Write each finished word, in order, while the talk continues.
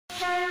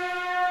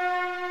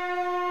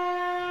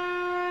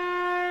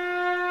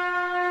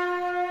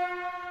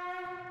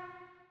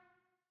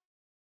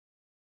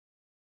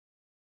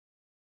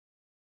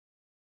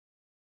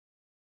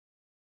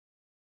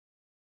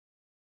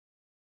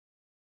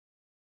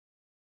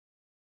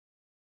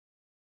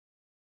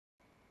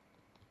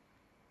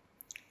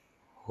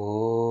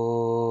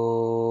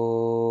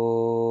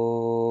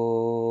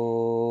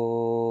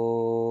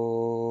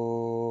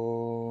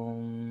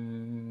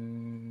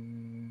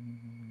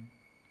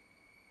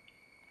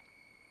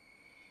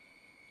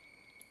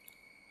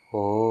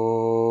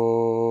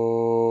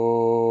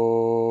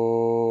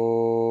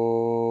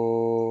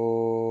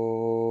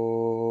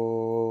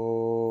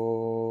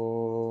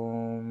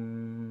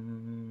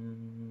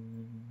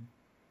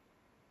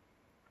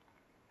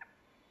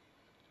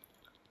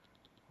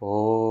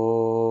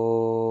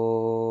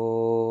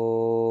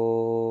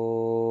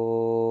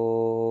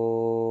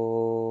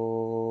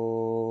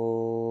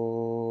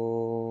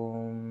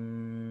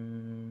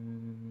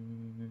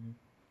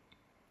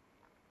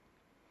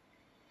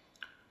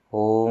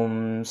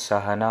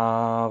सहना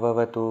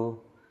भवतु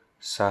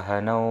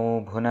सहनौ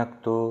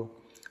भुनक्तु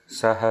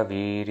सह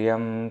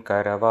वीर्यं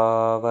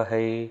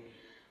करवावहै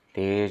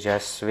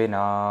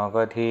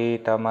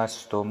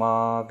तेजस्विनावधीतमस्तु मा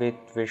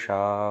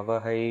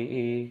विद्विषावहै।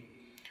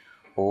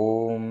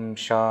 ॐ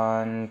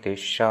शान्ति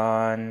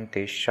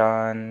शान्ति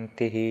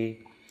शान्तिः।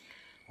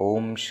 ॐ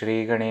श्री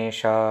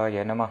गणेशाय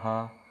नमः।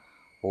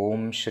 ॐ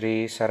श्री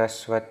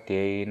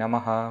सरस्वत्यै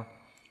नमः।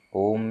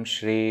 ॐ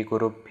श्री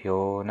गुरुभ्यो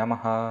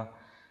नमः।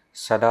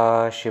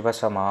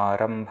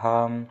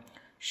 सदाशिवसमारम्भां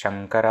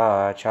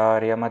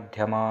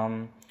शङ्कराचार्यमध्यमाम्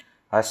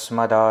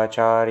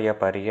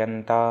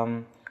अस्मदाचार्यपर्यन्तां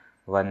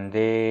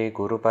वन्दे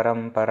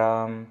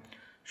गुरुपरम्परां।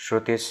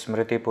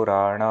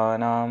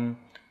 श्रुतिस्मृतिपुराणानाम्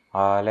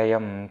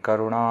आलयं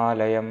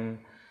करुणालयं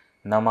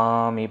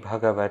नमामि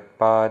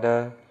भगवत्पाद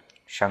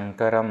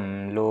शङ्करं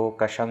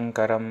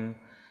लोकशङ्करं।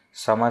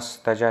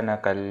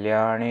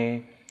 समस्तजनकल्याणे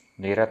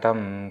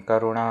निरतं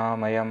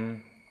करुणामयं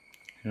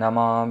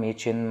नमामि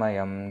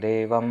चिन्मयं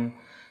देवं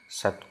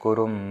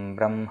सद्गुरुं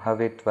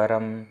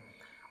ब्रह्मविद्वरं।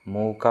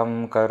 मूकं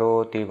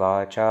करोति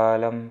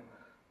वाचालं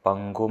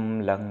पङ्गुं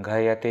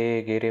लङ्घयते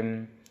गिरिं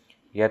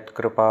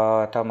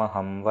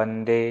यत्कृपातमहं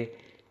वन्दे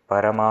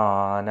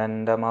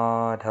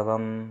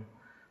परमानन्दमाधवं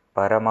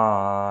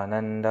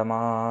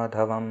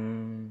परमानन्दमाधवम्।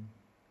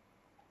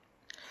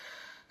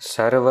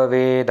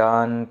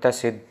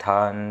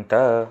 सर्ववेदान्तसिद्धान्त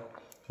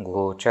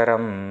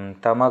गोचरं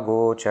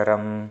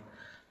तमगोचरं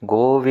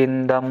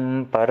गोविन्दं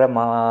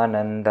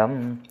परमानन्दं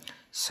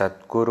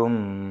सद्गुरुं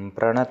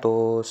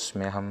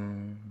प्रणतोऽस्म्यहम्।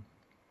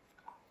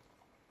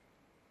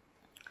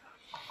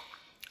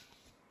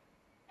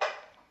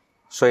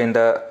 So in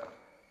the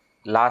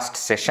last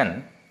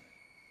session,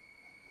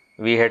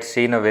 we had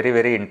seen a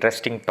very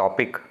interesting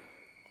topic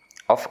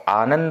of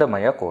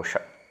Anandamaya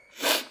Kosha.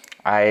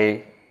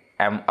 I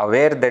am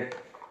aware that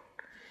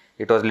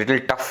it was a little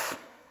tough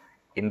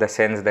in the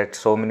sense that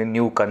so many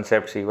new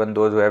concepts, even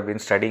those who have been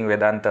studying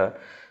Vedanta,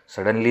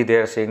 suddenly they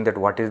are saying that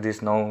what is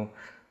this now?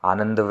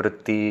 Ananda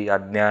vritti,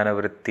 Ajnana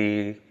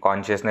vritti,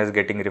 consciousness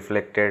getting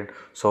reflected.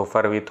 So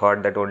far we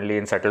thought that only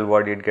in subtle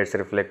body it gets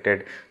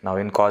reflected. Now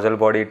in causal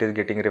body it is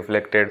getting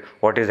reflected.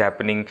 What is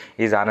happening?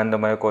 Is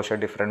Anandamaya Kosha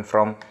different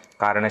from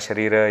Karana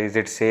Sharira? Is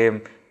it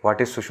same?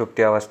 What is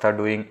Sushupti Avastha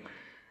doing?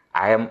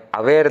 I am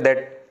aware that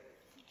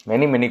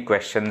many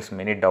questions,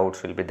 many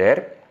doubts will be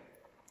there.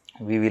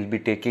 We will be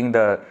taking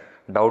the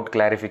doubt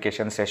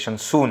clarification session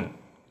soon,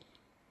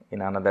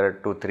 in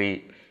another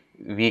 2-3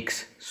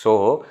 weeks.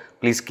 So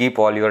please keep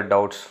all your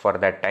doubts for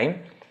that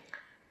time.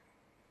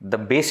 The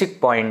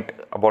basic point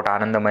about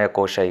Anandamaya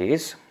Kosha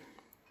is,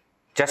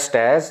 just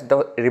as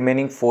the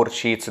remaining 4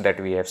 sheets that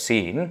we have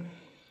seen,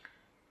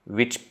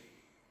 which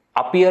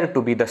appear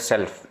to be the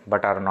self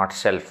but are not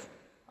self.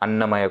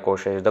 Annamaya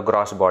Kosha is the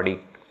gross body.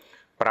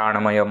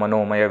 Pranamaya,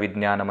 Manomaya,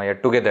 Vijñānamaya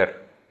together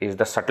is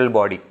the subtle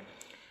body.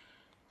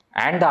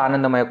 And the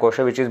Anandamaya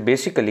Kosha, which is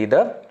basically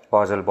the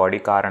causal body,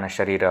 Karana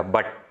Sharira.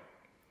 But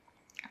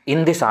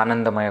in this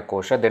Anandamaya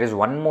Kosha, there is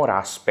one more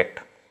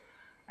aspect,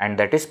 and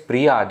that is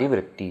Priyādi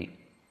Vritti.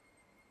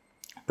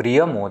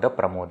 Priya Moda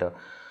Pramoda.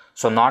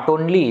 So not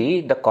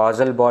only the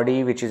causal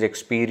body which is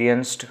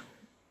experienced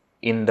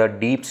in the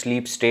deep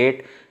sleep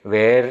state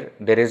where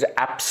there is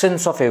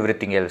absence of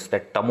everything else,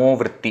 that Tamo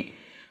Vritti,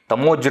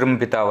 Tamo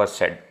Jrimbhita was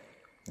said,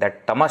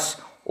 that Tamas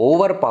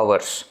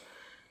overpowers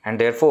and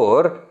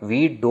therefore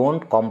we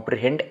don't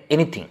comprehend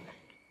anything.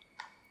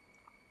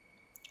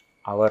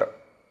 Our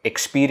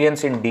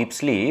experience in deep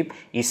sleep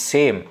is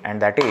same,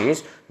 and that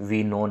is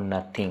we know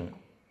nothing.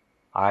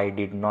 I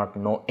did not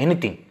know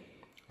anything.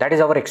 That is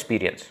our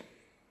experience,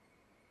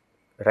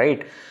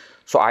 right?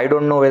 So I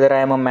don't know whether I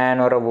am a man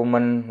or a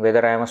woman,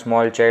 whether I am a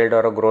small child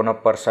or a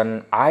grown-up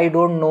person. I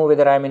don't know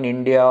whether I am in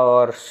India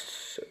or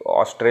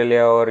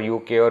Australia or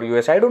UK or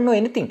US. I don't know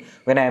anything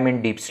when I am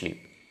in deep sleep.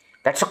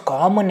 That's a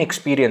common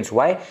experience.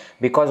 Why?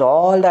 Because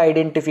all the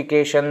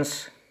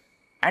identifications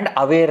and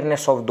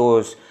awareness of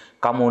those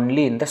come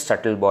only in the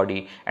subtle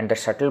body, and the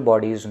subtle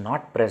body is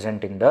not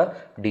present in the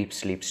deep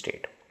sleep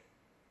state.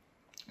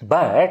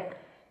 But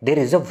there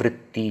is a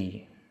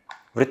vritti.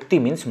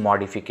 Vritti means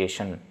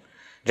modification.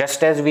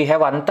 Just as we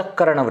have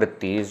antakarana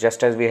vrittis,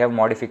 just as we have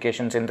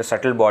modifications in the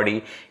subtle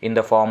body in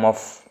the form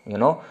of,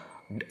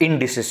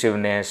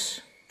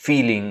 indecisiveness,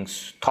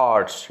 feelings,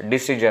 thoughts,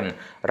 decision,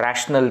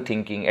 rational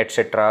thinking,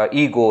 etc.,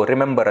 ego,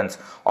 remembrance,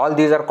 all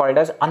these are called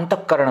as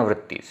antakarana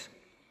vrittis.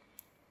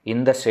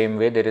 In the same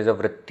way, there is a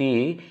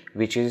vritti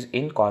which is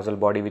in causal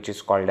body, which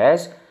is called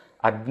as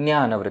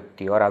ajnana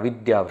vritti or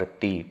avidya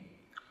vritti.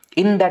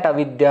 In that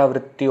avidya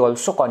vritti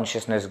also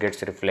consciousness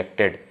gets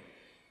reflected.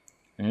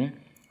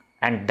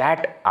 And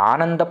that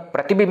ananda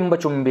pratibimba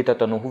chumbita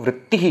tanuhu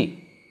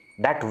vrittihi,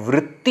 that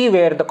vritti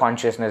where the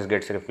consciousness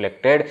gets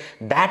reflected,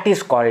 that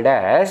is called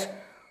as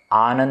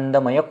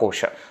anandamaya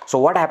kosha. So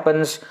what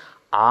happens?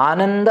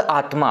 Ananda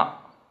atma,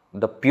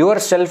 the pure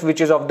self which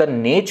is of the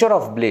nature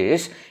of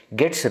bliss,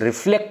 gets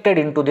reflected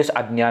into this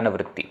ajnana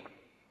vritti.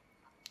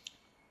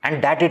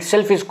 And that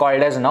itself is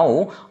called as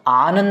now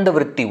ananda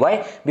vritti.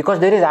 Why? Because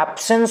there is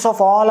absence of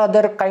all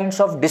other kinds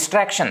of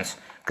distractions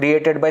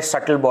created by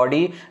subtle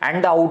body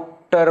and the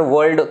outer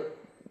world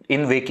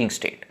in waking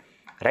state.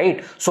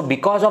 Right? So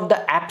because of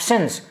the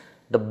absence,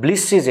 the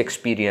bliss is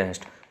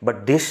experienced.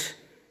 But this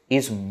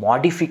is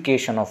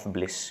modification of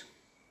bliss.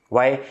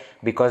 Why?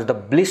 Because the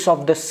bliss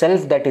of the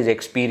self that is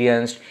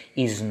experienced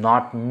is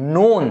not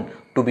known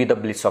to be the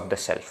bliss of the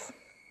self.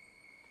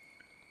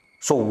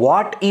 So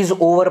what is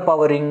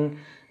overpowering?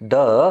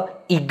 The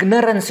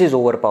ignorance is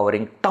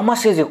overpowering.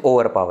 Tamas is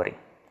overpowering.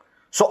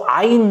 So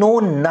I know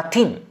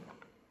nothing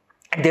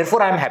and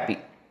therefore I am happy.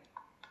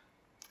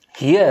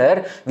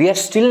 Here we are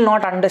still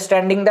not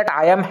understanding that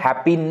I am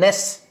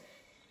happiness.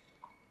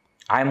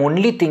 I am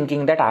only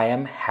thinking that I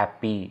am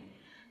happy.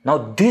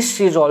 Now this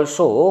is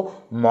also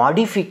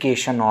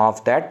modification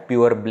of that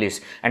pure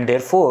bliss, and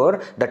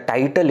therefore the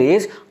title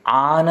is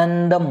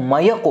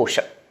Anandamaya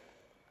Kosha.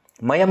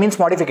 Maya means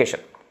modification.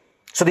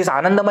 So this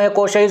Anandamaya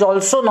Kosha is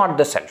also not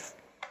the self.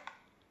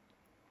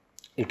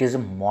 It is a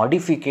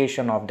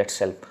modification of that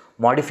self,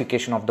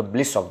 modification of the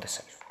bliss of the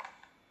self.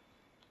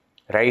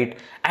 Right?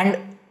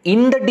 And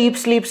in the deep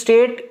sleep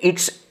state,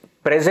 its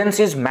presence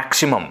is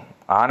maximum.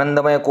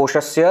 Anandamaya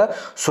Koshasya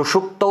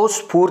sushuktau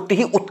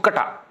spurtihi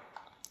utkata.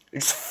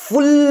 Its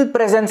full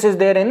presence is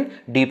there in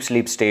deep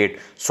sleep state.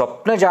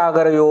 Swapna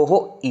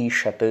jagarayoho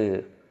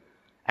ishat.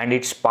 And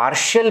its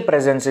partial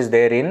presence is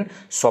there in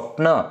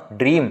swapna,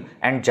 dream,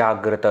 and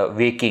jagrata,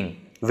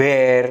 waking.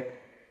 Where?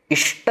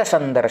 Ishta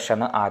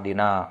sandarshana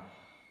adina.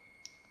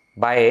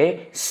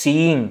 By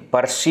seeing,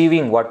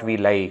 perceiving what we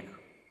like.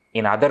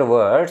 In other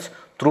words,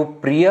 through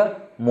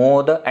priya,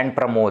 moda, and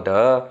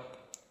pramoda,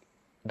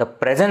 the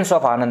presence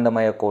of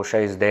Anandamaya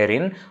Kosha is there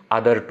in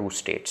other two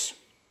states.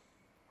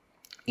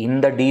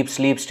 In the deep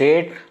sleep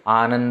state,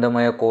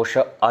 Anandamaya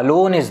Kosha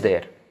alone is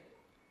there.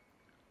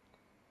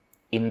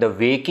 In the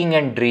waking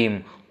and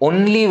dream,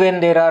 only when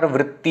there are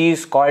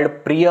vrittis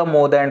called Priya,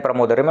 Moda and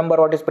Pramoda. Remember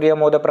what is Priya,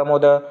 Moda,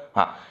 Pramoda?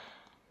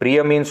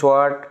 Priya means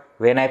what?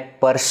 When I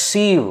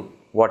perceive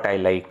what I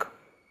like.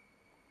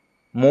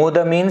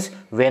 Moda means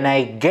when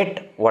I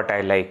get what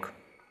I like.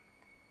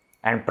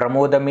 And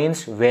Pramoda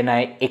means when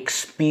I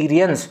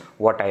experience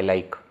what I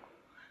like.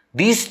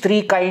 These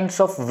three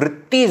kinds of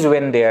vrittis,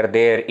 when they are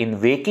there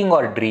in waking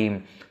or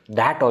dream,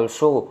 that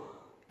also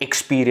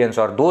experience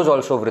or those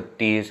also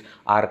vrittis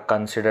are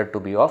considered to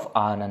be of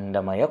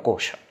Anandamaya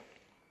Kosha.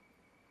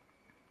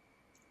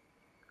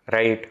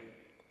 Right?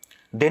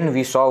 Then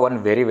we saw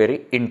one very,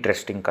 very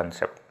interesting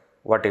concept.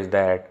 What is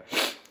that?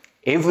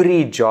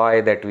 Every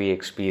joy that we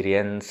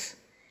experience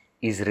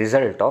is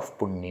result of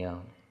punya,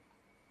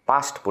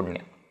 past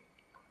punya.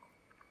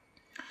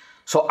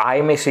 So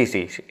I may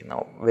see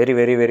now, very,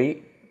 very,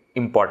 very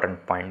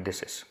important point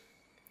this is.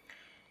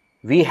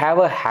 We have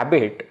a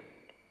habit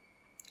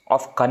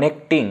of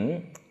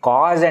connecting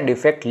cause and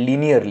effect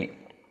linearly.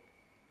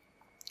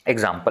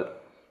 Example.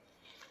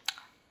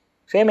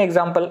 Same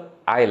example.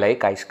 I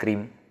like ice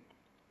cream.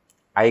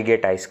 I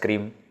get ice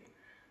cream.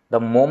 The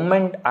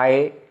moment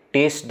I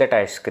taste that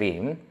ice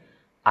cream,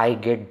 I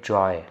get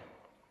joy.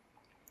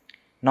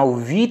 Now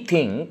we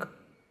think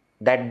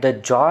that the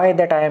joy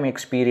that I am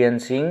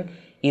experiencing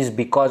is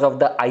because of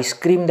the ice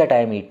cream that I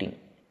am eating.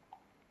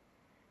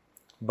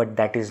 But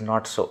that is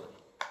not so.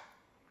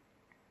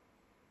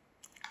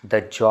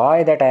 The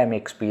joy that I am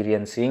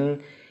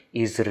experiencing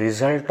is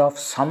result of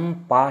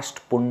some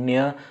past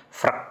punya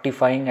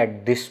fructifying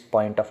at this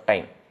point of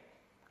time.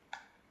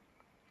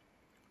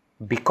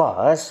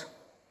 Because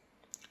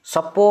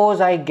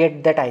suppose I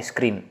get that ice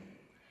cream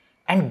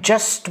and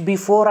just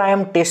before I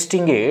am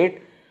tasting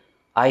it,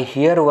 I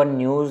hear one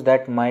news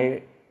that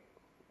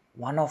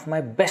one of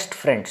my best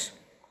friends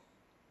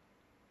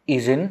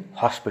is in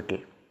hospital.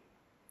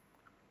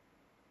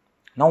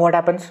 Now what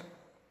happens?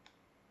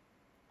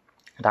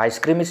 The ice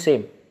cream is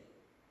same.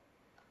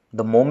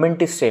 The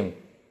moment is same.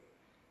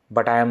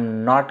 But I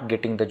am not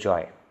getting the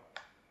joy.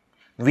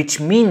 Which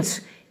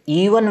means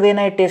even when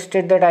I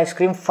tasted that ice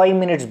cream 5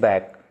 minutes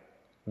back,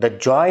 the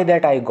joy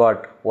that I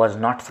got was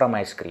not from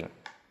ice cream.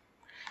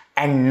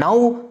 And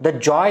now the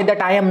joy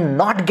that I am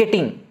not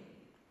getting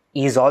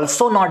is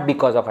also not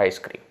because of ice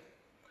cream.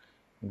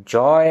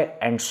 Joy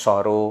and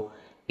sorrow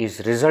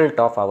is result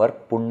of our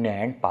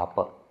punya and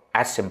papa.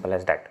 As simple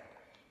as that.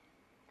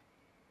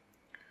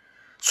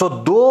 So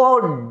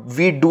though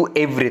we do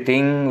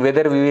everything,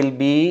 whether we will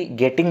be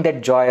getting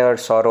that joy or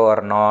sorrow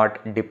or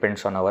not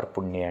depends on our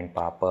punya and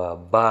papa.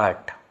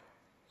 But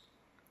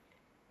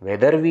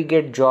whether we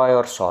get joy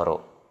or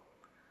sorrow,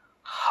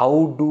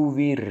 how do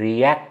we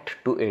react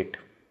to it?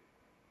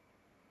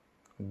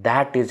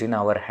 That is in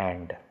our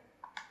hand.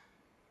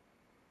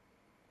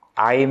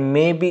 I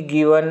may be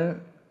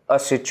given a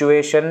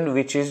situation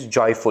which is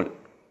joyful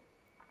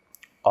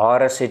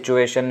or a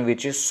situation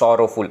which is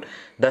sorrowful.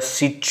 The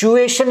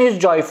situation is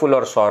joyful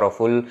or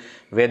sorrowful.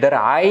 Whether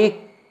I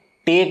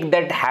take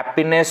that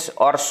happiness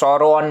or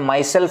sorrow on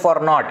myself or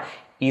not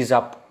is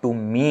up to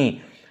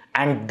me.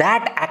 And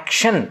that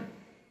action,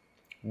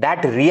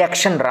 that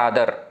reaction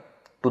rather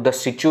to the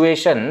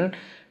situation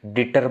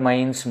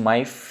determines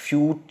my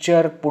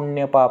future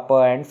punya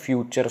papa and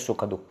future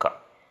sukha dukkha.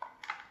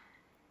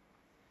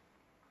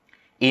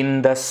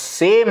 In the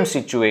same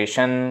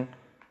situation,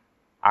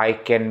 I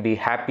can be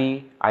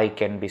happy, I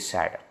can be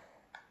sad.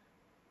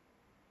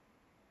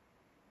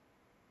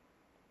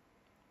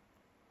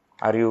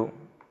 Are you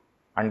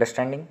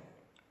understanding?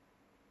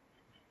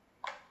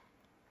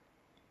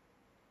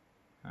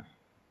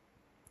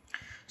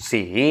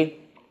 See,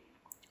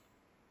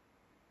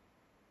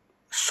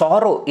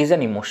 sorrow is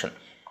an emotion.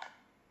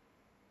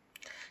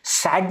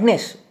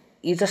 Sadness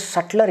is a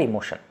subtler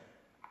emotion.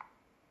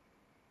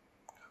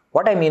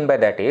 What I mean by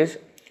that is,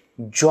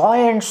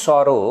 joy and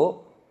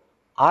sorrow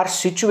are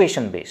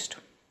situation based.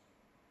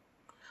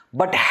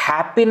 But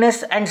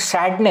happiness and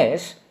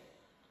sadness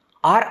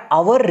are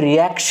our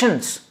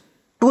reactions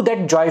to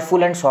that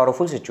joyful and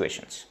sorrowful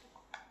situations.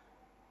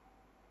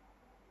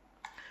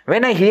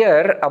 When I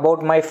hear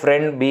about my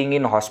friend being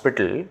in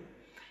hospital,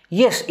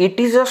 yes, it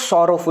is a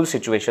sorrowful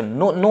situation.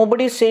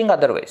 Nobody is saying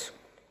otherwise.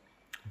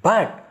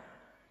 But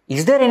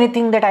is there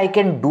anything that I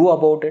can do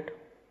about it?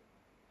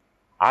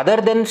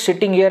 Other than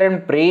sitting here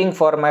and praying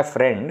for my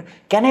friend,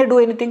 can I do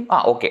anything?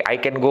 Okay, I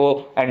can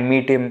go and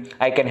meet him.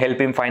 I can help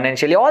him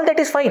financially. All that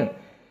is fine.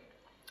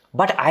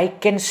 But I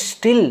can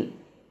still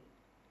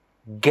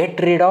get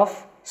rid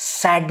of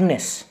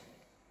sadness,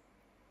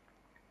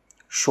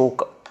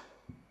 shoka.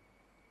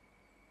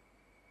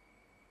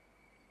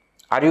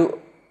 Are you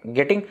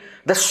getting?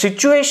 The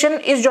situation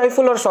is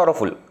joyful or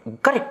sorrowful.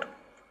 Correct.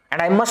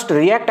 And I must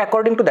react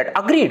according to that.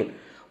 Agreed.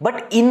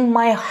 But in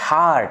my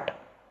heart,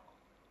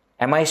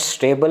 am I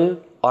stable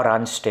or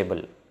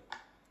unstable?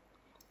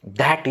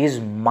 That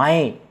is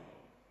my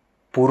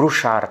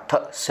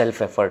purushartha,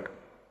 self-effort,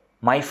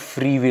 my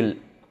free will.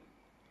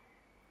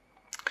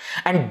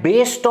 And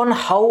based on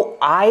how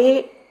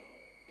I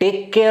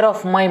take care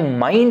of my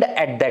mind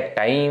at that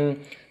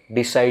time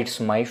decides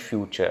my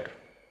future.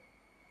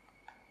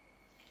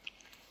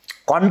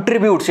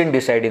 Contributes in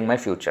deciding my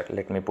future.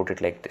 Let me put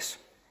it like this.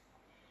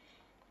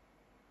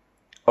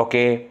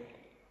 Okay.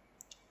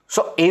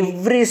 So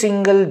every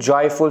single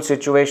joyful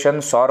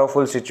situation,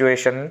 sorrowful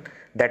situation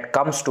that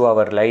comes to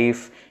our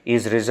life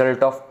is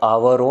result of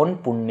our own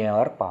punya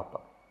or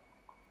papa.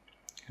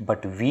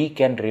 But we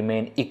can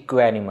remain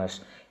equanimous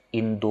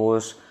in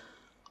those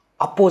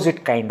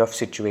opposite kind of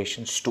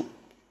situations too.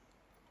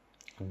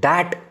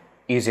 That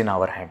is in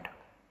our hand.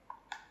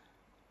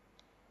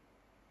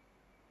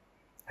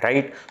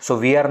 Right? So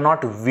we are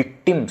not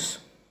victims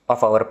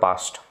of our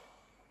past.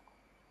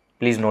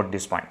 Please note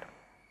this point.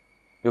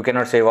 You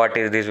cannot say, what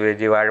is this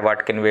Veji,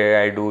 what can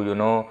I do, you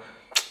know.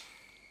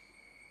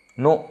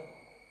 No,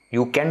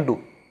 you can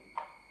do.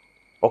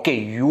 Okay,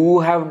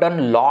 you have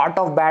done lot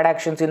of bad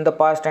actions in the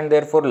past and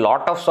therefore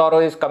lot of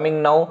sorrow is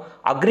coming now.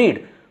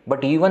 Agreed.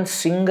 But even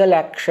single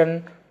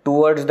action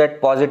towards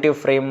that positive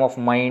frame of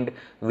mind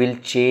will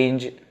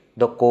change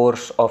the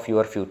course of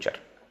your future.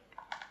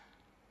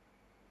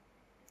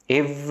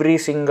 Every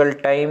single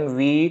time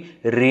we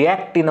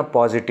react in a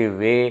positive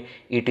way,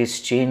 it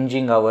is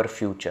changing our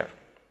future.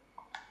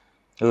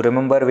 You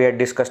remember we had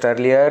discussed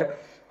earlier,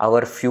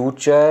 our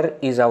future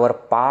is our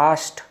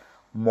past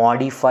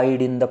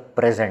modified in the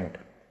present.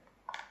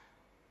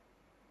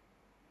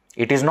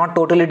 It is not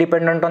totally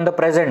dependent on the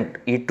present.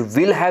 It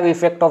will have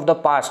effect of the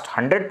past,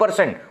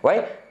 100%.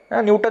 Why?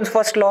 Newton's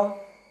first law.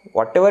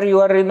 Whatever you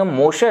are in the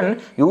motion,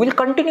 you will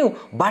continue.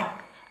 But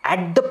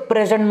at the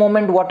present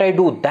moment, what I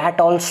do, that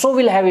also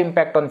will have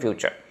impact on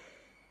future.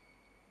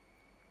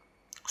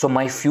 So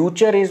my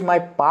future is my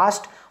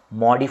past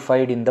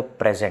modified in the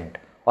present,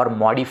 or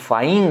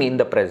modifying in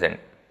the present,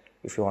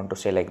 if you want to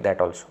say like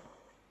that also.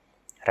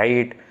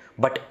 Right?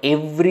 But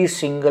every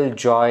single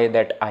joy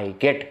that I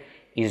get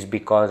is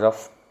because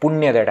of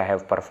punya that I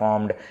have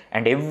performed,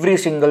 and every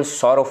single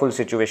sorrowful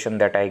situation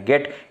that I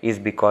get is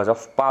because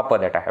of papa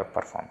that I have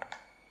performed.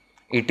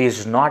 It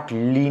is not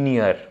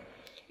linear.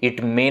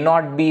 It may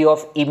not be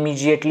of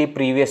immediately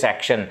previous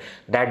action.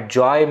 That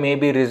joy may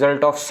be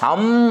result of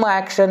some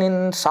action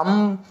in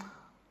some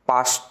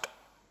past.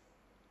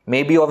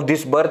 Maybe of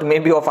this birth,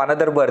 maybe of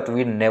another birth.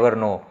 We never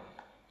know.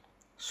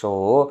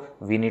 So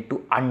we need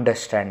to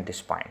understand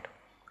this point.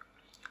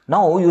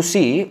 Now you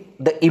see,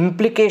 the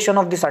implication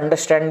of this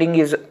understanding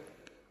is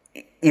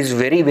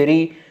very,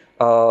 very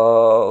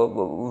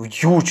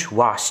huge,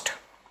 vast.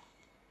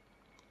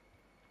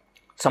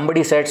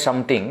 Somebody said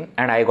something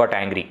and I got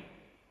angry.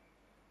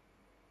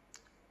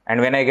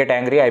 And when I get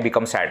angry, I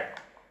become sad.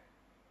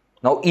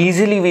 Now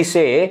easily we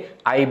say,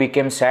 I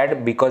became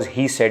sad because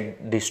he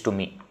said this to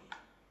me.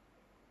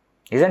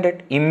 Isn't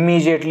it?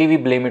 Immediately we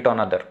blame it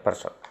on other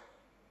person.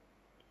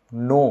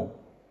 No.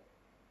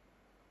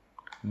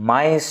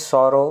 My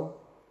sorrow,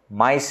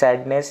 my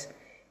sadness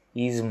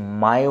is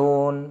my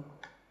own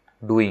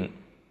doing.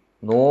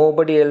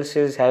 Nobody else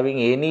is having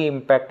any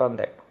impact on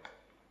that.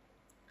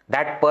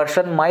 That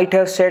person might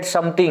have said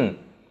something,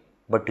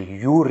 but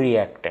you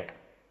reacted.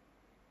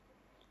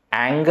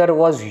 Anger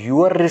was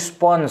your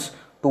response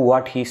to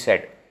what he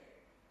said.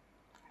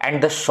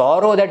 And the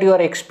sorrow that you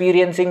are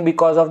experiencing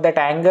because of that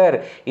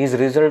anger is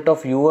result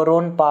of your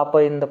own papa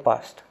in the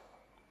past.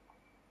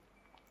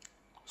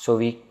 So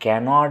we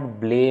cannot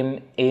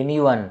blame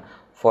anyone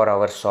for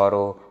our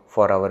sorrow,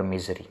 for our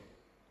misery.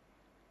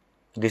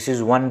 This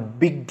is one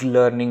big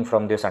learning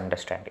from this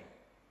understanding.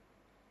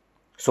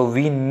 So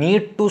we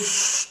need to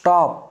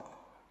stop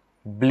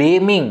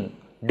blaming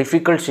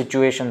difficult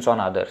situations on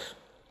others.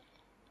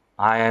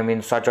 I am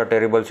in such a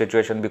terrible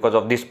situation because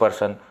of this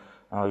person.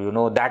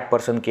 That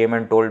person came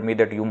and told me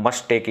that you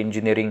must take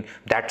engineering.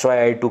 That's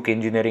why I took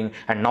engineering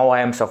and now I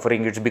am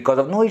suffering. It's because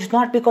of... No, it's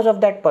not because of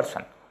that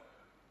person.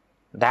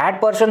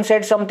 That person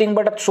said something,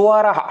 but so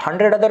are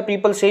 100 other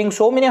people saying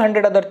so many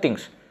 100 other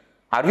things.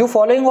 Are you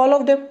following all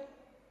of them?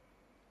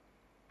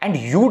 And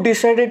you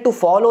decided to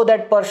follow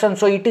that person.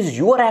 So it is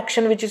your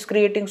action which is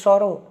creating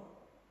sorrow.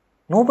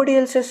 Nobody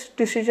else's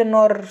decision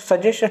or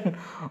suggestion.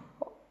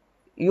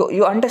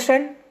 You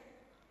understand?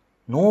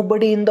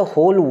 Nobody in the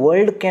whole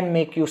world can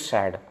make you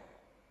sad.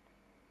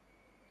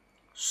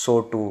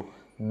 So too,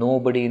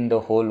 nobody in the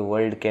whole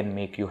world can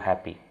make you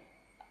happy.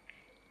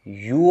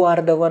 You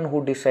are the one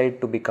who decide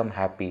to become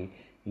happy.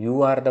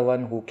 You are the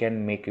one who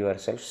can make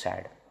yourself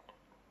sad.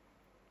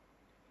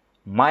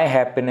 My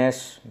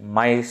happiness,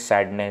 my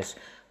sadness,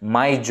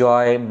 my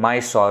joy, my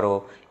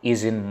sorrow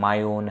is in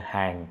my own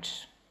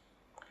hands.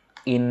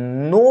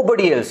 In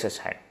nobody else's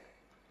hand.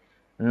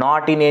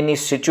 Not in any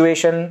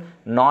situation,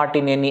 not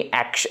in any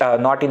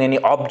action, not in any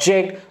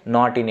object,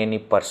 not in any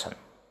person.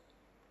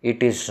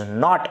 It is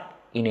not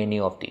in any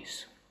of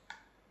these.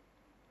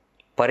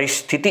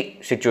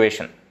 Paristhiti,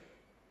 situation.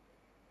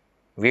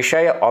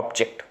 Vishaya,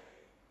 object.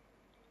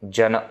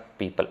 Jana,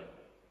 people.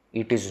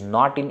 It is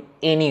not in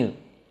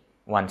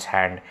anyone's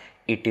hand.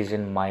 It is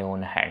in my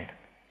own hand.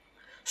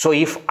 So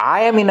if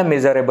I am in a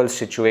miserable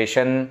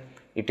situation,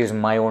 it is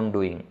my own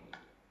doing.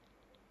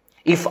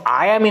 If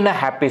I am in a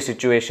happy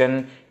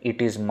situation,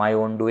 it is my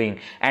own doing.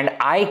 And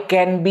I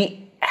can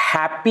be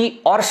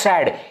happy or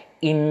sad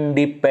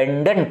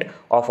independent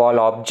of all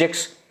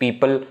objects,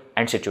 people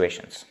and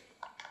situations.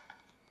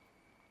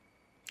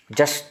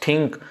 Just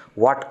think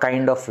what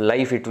kind of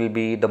life it will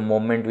be the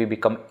moment we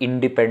become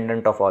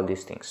independent of all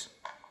these things.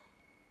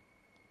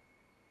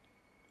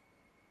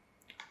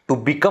 To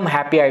become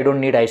happy, I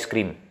don't need ice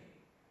cream.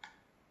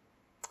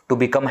 To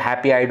become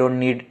happy, I don't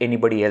need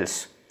anybody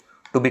else.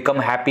 To become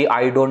happy,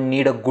 I don't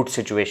need a good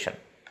situation.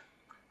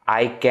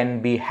 I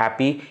can be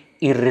happy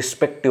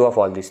irrespective of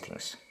all these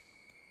things.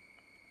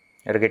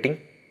 You're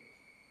getting?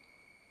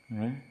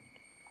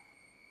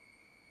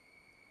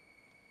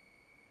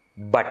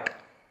 But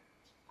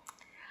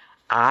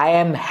I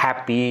am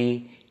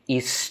happy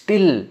is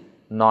still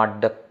not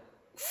the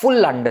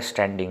full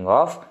understanding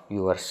of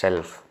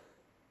yourself.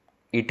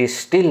 It is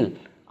still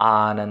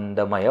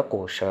Anandamaya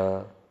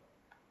Kosha.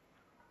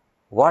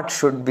 What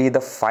should be the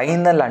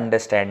final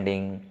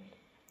understanding?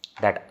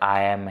 That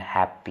I am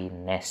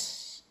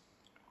happiness.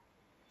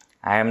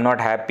 I am not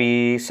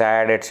happy,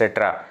 sad,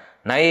 etc.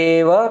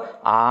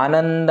 Naeva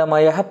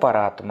Anandamaya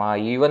Paratma.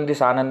 Even this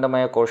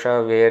Anandamaya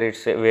Kosha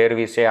where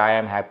we say I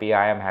am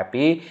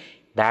happy,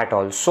 that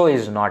also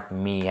is not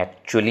me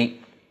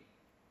actually.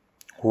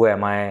 Who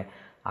am I?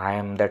 I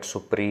am that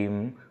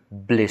supreme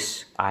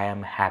bliss. I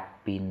am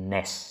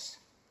happiness.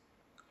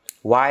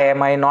 Why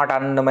am I not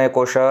Anandamaya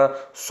Kosha?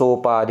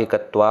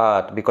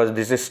 Sopadhikatvat. Because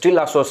this is still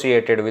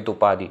associated with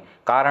Upadhi.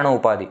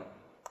 Karana Upadhi.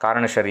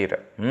 Karana Sharira.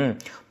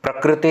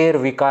 Prakriter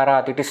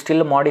Vikarat. It is still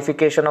a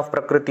modification of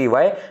Prakriti.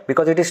 Why?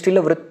 Because it is still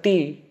a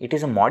vritti. It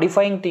is a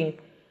modifying thing.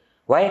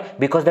 Why?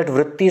 Because that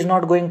vritti is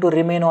not going to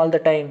remain all the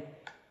time.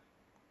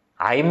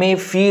 I may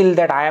feel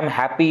that I am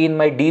happy in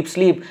my deep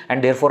sleep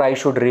and therefore I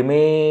should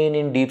remain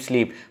in deep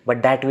sleep.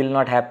 But that will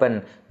not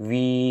happen.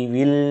 We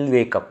will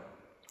wake up.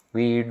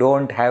 We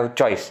don't have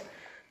choice.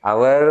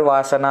 Our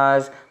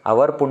vasanas,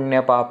 our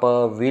punya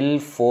papa will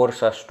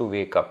force us to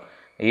wake up.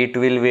 It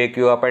will wake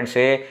you up and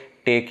say,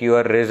 take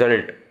your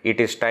result. It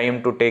is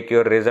time to take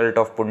your result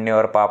of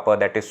punya or papa,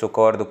 that is sukha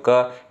or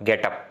dukkha,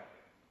 get up.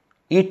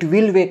 It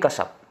will wake us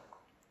up.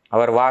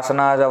 Our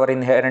vasanas, our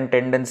inherent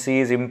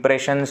tendencies,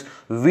 impressions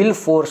will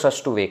force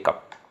us to wake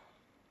up.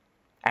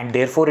 And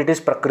therefore it is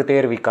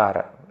prakriter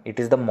vikara. It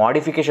is the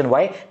modification.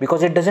 Why?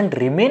 Because it doesn't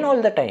remain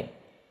all the time.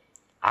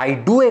 I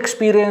do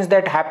experience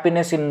that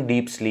happiness in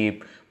deep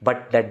sleep,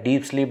 but that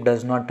deep sleep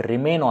does not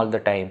remain all the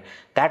time.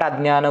 That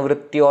ajnana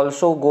vritti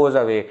also goes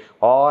away.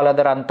 All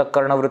other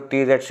antakarana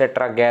vrittis,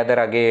 etc. gather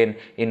again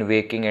in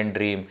waking and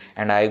dream,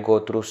 and I go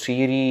through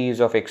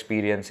series of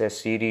experiences,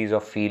 series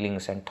of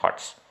feelings and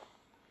thoughts.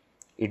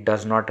 It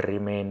does not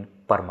remain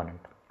permanent.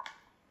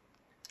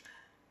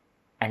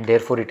 And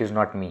therefore it is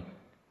not me.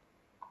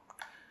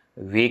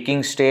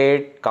 Waking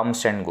state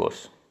comes and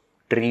goes.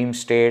 Dream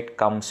state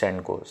comes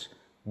and goes.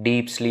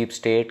 Deep sleep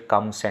state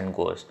comes and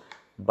goes.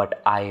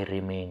 But I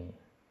remain.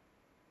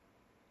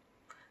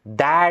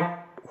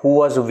 That who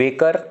was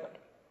waker,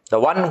 the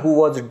one who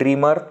was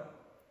dreamer,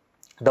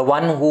 the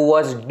one who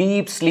was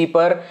deep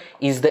sleeper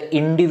is the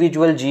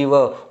individual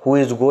jiva who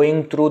is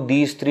going through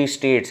these three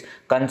states,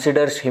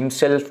 considers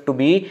himself to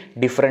be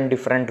different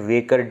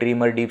waker,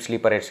 dreamer, deep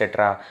sleeper,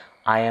 etc.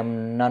 I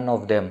am none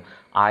of them.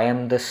 I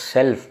am the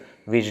self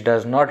which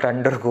does not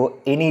undergo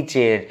any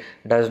change,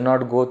 does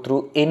not go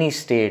through any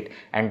state,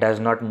 and does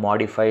not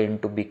modify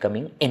into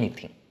becoming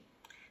anything.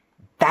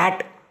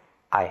 That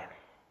I am.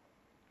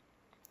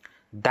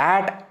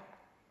 That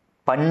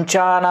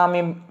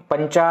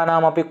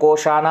pañcānaṃ api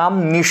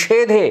koṣānaṃ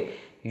niṣiddhe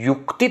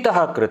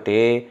yuktitah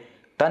krite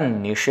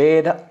tan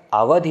niṣiddha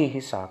avadhihi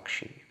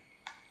sakshi.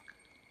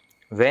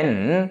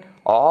 When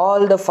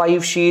all the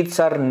five sheaths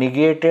are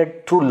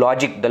negated through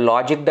logic, the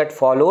logic that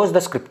follows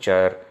the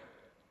scripture,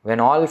 when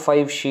all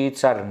five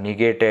sheaths are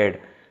negated,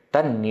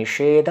 tan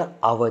niṣiddha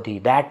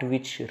avadhi, that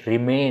which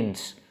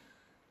remains,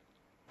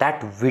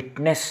 that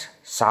witness,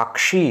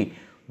 sakshi,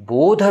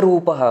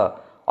 bodharupaha,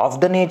 of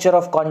the nature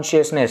of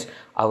consciousness,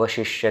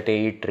 avashishyate,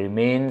 it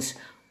remains.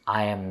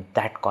 I am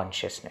that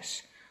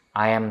consciousness.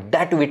 I am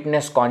that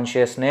witness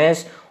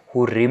consciousness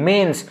who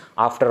remains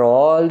after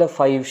all the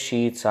five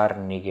sheaths are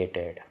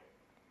negated.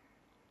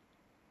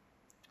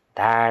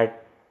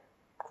 That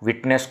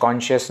witness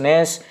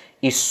consciousness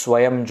is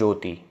svayam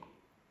jyoti.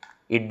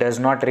 It does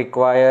not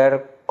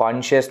require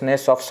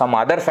consciousness of some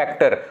other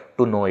factor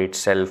to know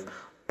itself.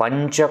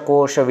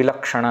 Pañcakosha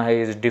vilakshana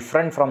is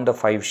different from the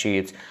five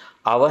sheaths.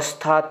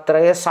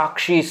 Avasthatraya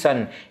sakshi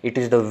san. It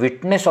is the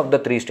witness of the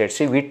three states.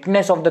 See,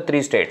 witness of the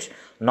three states,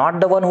 not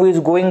the one who is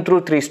going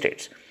through three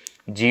states.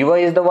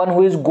 Jiva is the one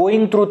who is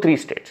going through three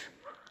states.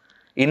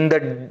 In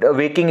the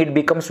waking, it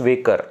becomes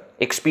waker,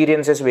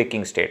 experiences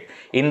waking state.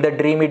 In the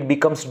dream, it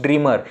becomes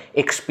dreamer,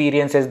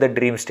 experiences the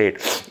dream state.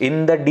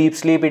 In the deep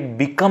sleep, it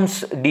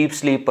becomes deep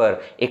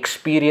sleeper,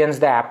 experience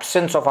the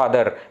absence of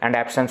other and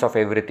absence of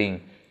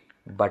everything.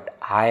 But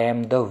I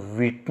am the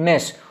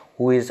witness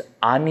who is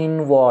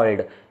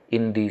uninvolved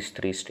in these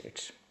three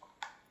states.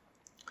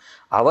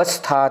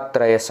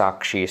 Avasthatraya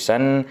sakshi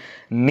san,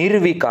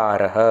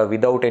 nirvikaraha,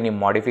 without any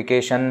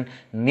modification,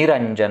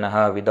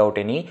 niranjanaha, without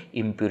any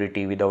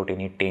impurity, without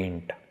any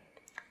taint.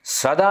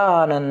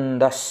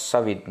 Sadananda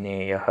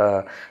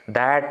savidneyaha,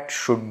 that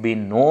should be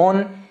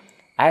known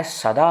as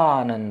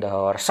Sadananda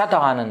or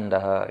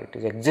Satananda. It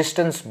is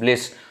existence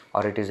bliss,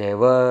 or it is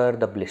ever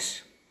the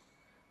bliss.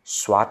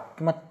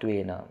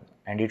 Svātmanātmavipaścitā,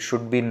 and it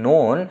should be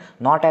known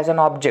not as an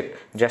object.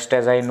 Just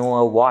as I know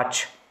a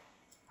watch,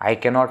 I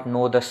cannot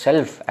know the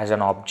self as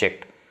an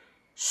object.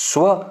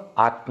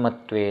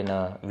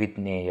 Sva-atmatvena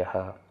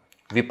vijñeyaṃ,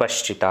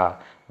 vipaścitā,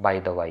 by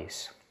the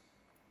wise.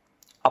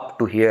 Up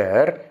to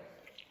here,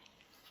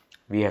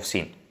 we have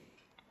seen.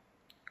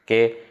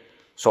 Okay,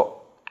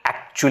 so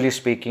actually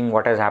speaking,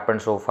 what has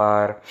happened so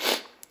far?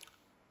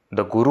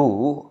 The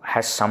Guru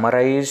has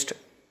summarized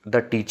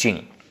the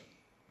teaching.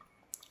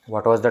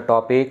 What was the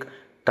topic?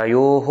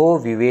 Tayoho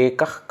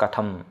vivekah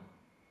katham.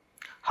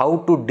 How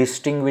to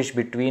distinguish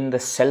between the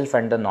self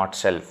and the not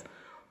self.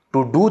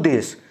 To do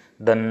this,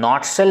 the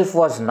not self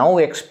was now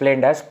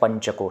explained as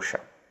pañcakosha.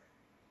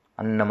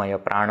 Annamaya,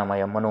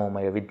 pranamaya,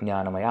 manomaya,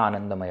 vijñānamaya,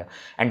 ānandamaya.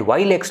 And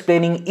while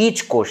explaining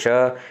each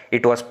kosha,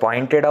 it was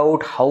pointed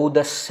out how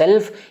the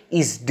self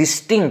is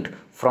distinct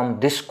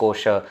from this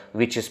kosha,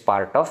 which is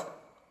part of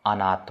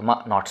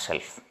anatma, not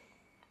self.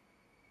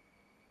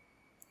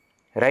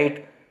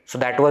 Right? So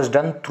that was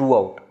done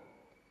throughout.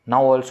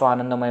 Now also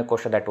Anandamaya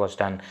Kosha, that was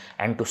done.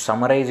 And to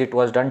summarize, it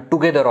was done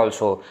together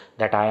also,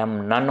 that I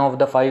am none of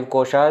the five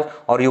koshas,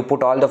 or you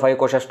put all the five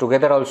koshas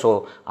together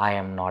also, I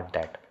am not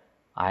that.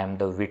 I am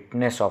the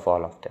witness of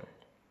all of them.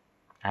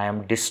 I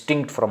am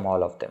distinct from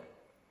all of them.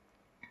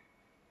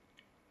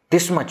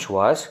 This much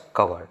was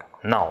covered.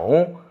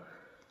 Now,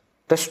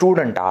 the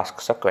student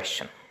asks a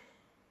question.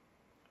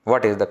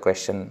 What is the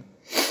question?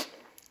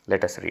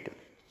 Let us read.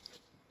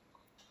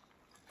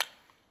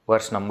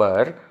 Verse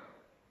number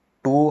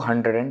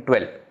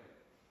 212.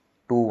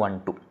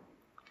 212.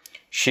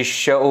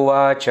 śiṣya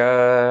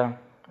uvāca.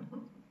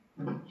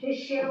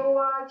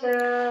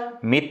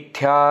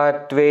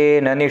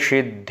 Mithyātvena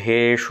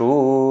niṣiddheṣu.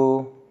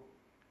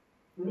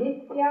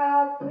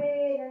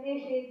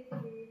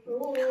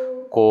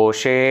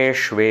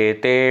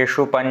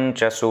 kośeṣveteṣu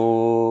pañcasu.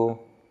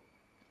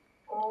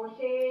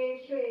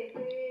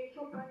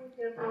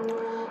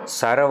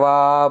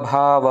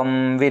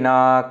 sarvābhāvaṃ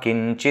vinā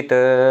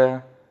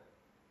kiṃcinna.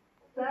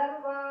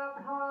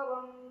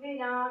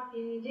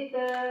 किञ्चित्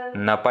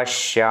न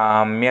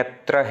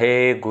पश्याम्यत्र हे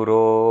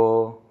गुरो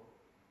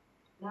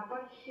न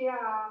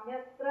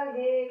पश्याम्यत्र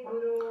हे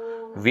गुरो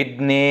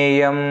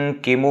विज्ञेयं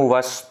किमु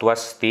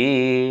वस्त्वस्ति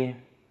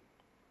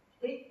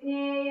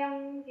विज्ञेयं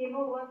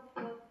किमु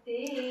vastvasti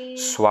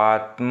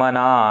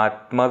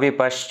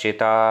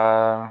स्वात्मनात्मविपश्चिता.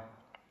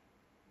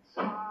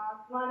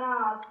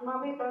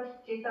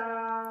 svaātmanātmavipaścitā.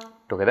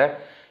 Together,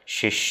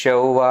 śiṣya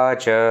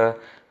uvāca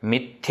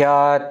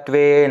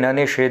mithyātvena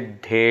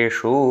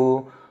niṣiddheṣu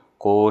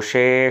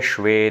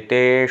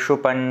kośeṣveteṣu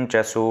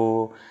pañcasu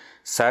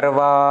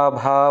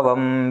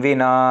sarvābhāvaṃ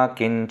vinā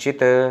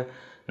kiñcit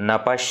na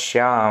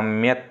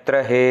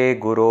paśyāmyatra he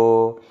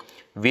guro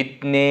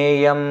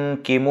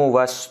viჯñeyaṃ kimu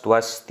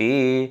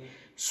vastvasti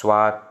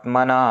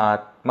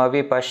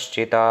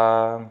svātmanātmavipaścitā.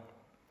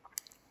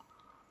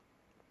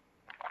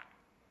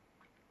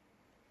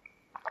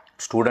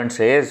 Student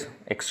says,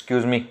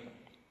 excuse me,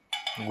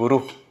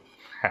 Guru,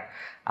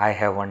 I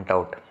have one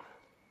doubt.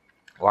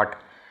 What?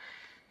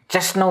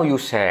 Just now you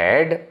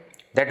said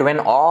that when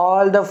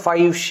all the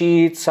 5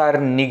 sheets are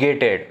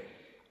negated,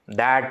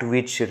 that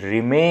which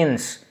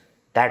remains,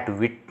 that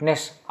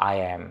witness I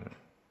am.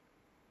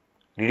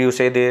 Did you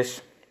say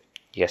this?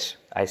 Yes,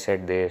 I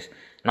said this.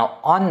 Now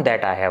on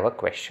that I have a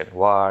question.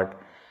 What?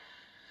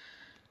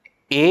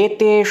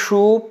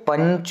 Eteshu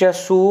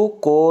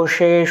pañcasu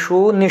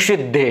kośeṣveteṣu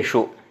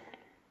niṣiddheṣu.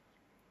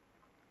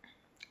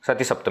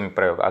 Sati Saptami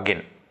Prayoga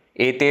again.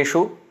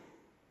 Eteshu,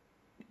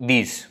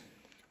 these.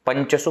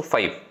 Pañcasu,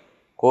 5.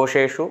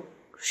 Kośeṣveteṣu,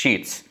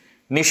 sheets.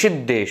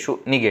 Niṣiddheṣu,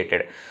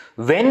 negated.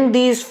 When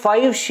these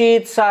 5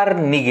 sheets are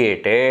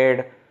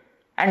negated,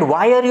 and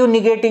why are you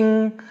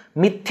negating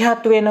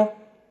mithyātvena?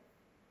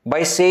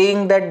 By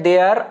saying that they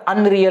are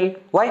unreal.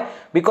 Why?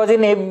 Because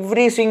in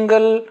every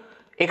single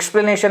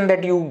explanation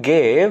that you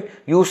gave,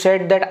 you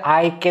said that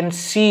I can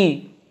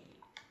see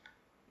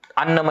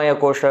Annamaya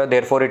kosha,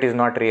 therefore it is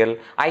not real.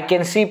 I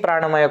can see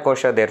Pranamaya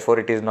kosha, therefore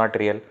it is not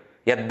real.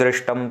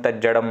 Yadrishtam,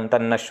 tajjadam,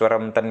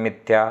 tannashwaram,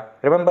 tanmithya.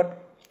 Remember?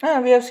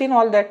 We have seen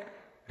all that.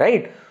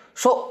 Right?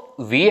 So,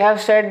 we have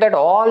said that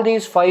all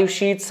these 5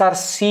 sheets are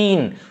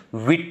seen,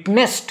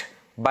 witnessed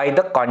by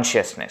the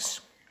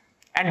consciousness.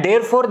 And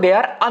therefore they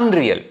are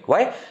unreal.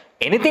 Why?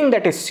 Anything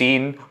that is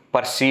seen,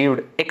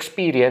 perceived,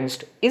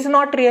 experienced is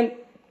not real.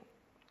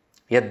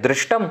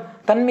 Yadrishtam,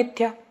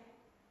 tanmithya.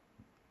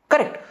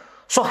 Correct.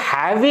 So,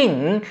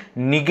 having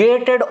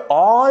negated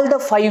all the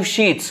 5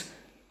 sheets,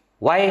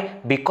 why?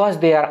 Because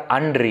they are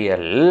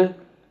unreal.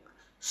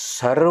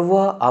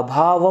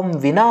 Sarvābhāvaṃ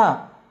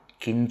vinā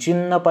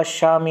kiṃcinna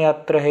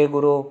paśyāmyatra he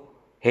guro.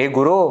 Hey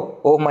Guru,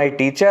 oh my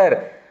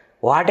teacher,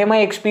 what am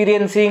I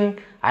experiencing?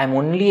 I am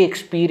only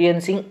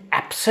experiencing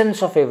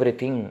absence of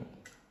everything.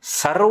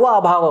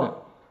 Sarvābhāvaṃ.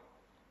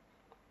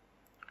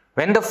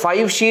 When the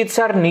 5 sheets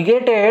are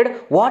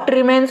negated, what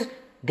remains?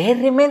 There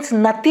remains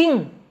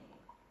nothing.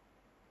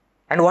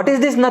 And what is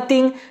this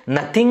nothing?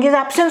 Nothing is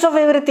absence of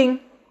everything.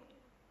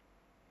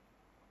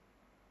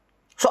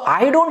 So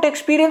I don't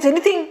experience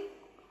anything.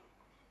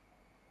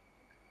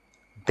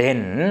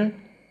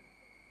 Then,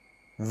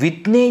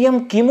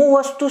 vijñeyaṃ kimu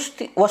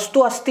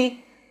vastu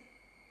asti.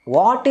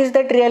 What is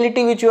that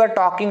reality which you are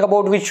talking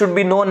about which should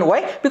be known?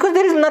 Why? Because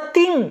there is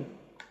nothing.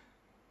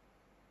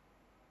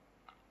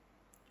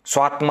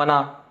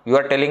 Svātmanāṃ. You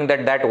are telling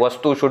that that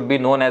vastu should be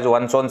known as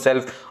one's own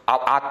self.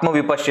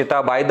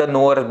 Atmavipaścitā, by the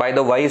knowers, by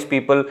the wise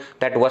people,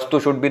 that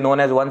vastu should be known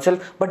as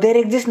oneself. But there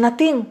exists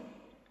nothing.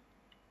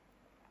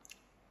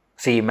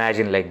 See,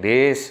 imagine like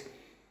this.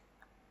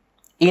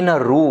 In a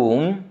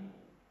room,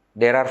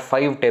 there are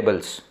 5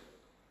 tables.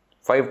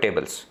 5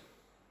 tables.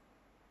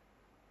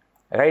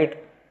 Right?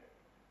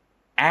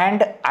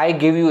 And I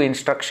give you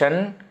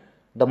instruction.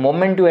 The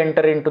moment you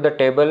enter into the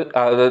table,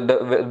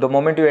 the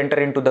moment you enter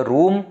into the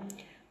room,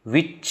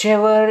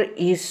 whichever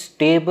is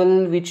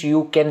table which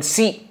you can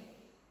see,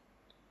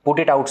 put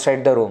it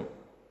outside the room.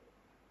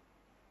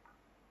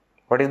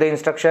 What is the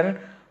instruction?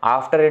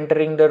 After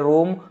entering the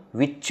room,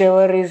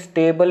 whichever is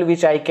table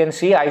which I can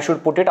see, I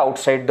should put it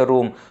outside the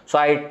room. So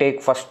I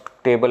take first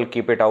table,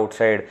 keep it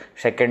outside,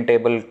 second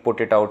table,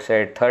 put it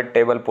outside, third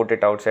table, put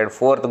it outside,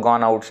 fourth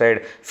gone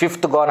outside,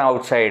 fifth gone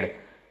outside.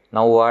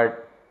 Now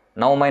what?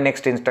 Now my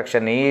next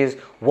instruction is,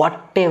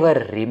 whatever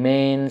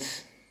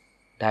remains,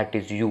 that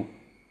is you.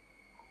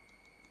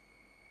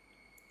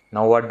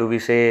 Now what do we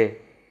say?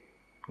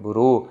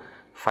 Guru,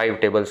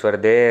 5 tables were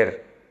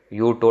there.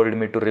 You told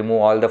me to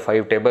remove all the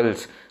 5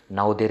 tables.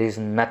 Now there is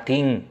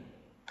nothing.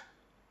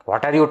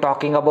 What are you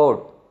talking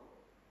about?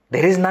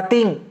 There is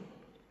nothing.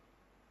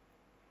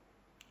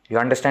 You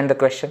understand the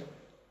question?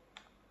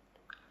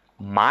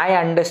 My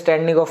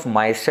understanding of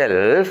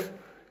myself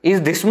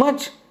is this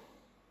much.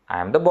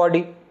 I am the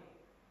body.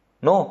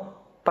 No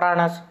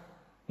pranas.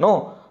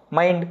 No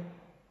mind.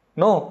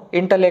 No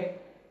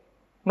intellect.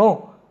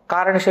 No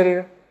karana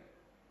sharira.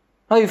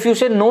 Now if you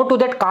say no to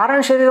that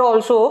karana sharira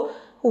also,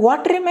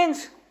 what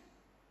remains?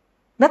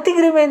 Nothing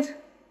remains.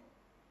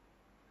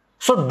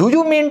 So do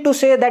you mean to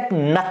say that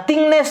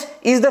nothingness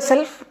is the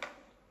self?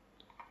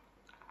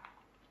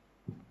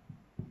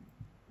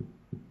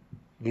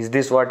 Is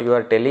this what you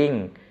are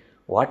telling?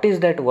 What is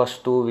that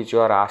vastu which you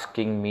are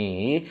asking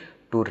me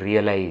to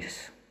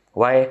realize?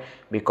 Why?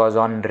 Because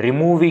on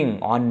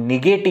removing, on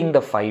negating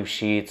the 5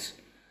 sheets,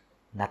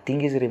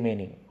 nothing is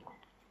remaining.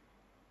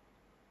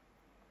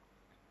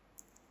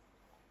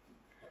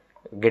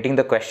 Getting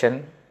the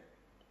question?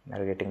 Are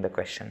you getting the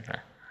question?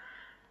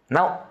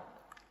 Now,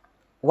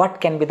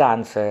 what can be the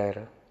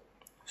answer?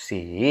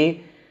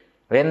 See,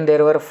 when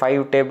there were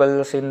 5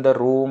 tables in the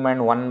room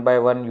and one by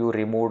one you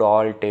removed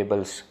all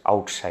tables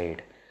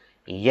outside.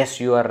 Yes,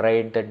 you are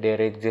right that there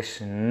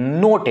exists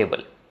no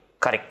table.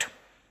 Correct.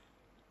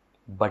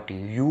 But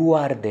you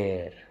are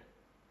there,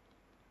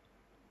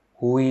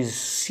 who is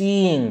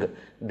seeing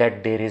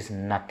that there is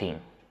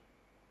nothing.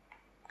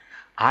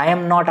 I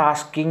am not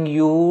asking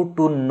you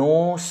to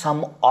know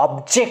some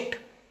object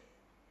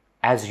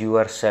as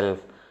yourself.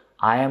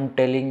 I am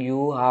telling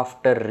you,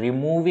 after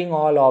removing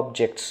all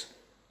objects,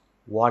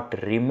 what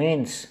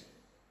remains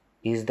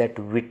is that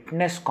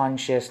witness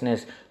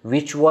consciousness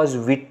which was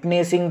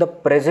witnessing the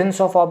presence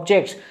of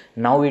objects.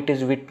 Now it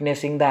is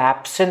witnessing the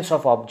absence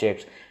of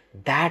objects.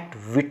 That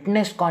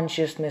witness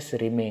consciousness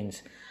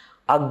remains.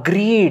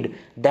 Agreed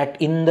that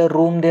in the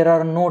room there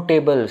are no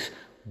tables,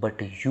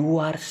 but you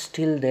are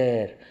still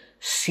there,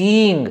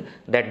 seeing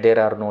that there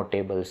are no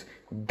tables.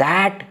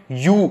 That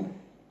you,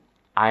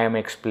 I am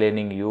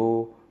explaining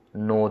you,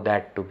 know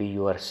that to be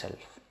yourself.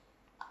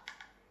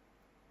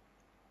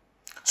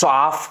 So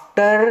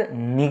after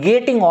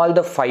negating all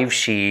the 5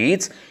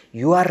 sheets,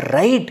 you are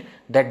right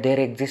that there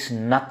exists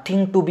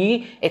nothing to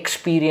be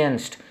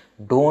experienced.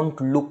 Don't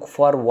look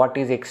for what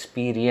is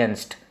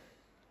experienced.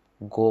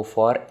 Go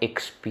for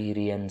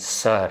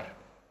experiencer.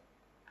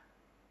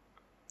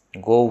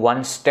 Go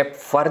one step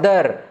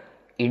further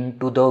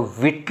into the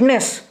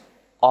witness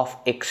of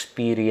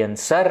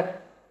experiencer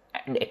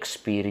and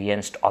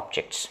experienced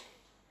objects.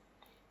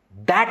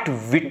 That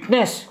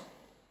witness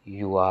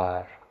you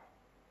are.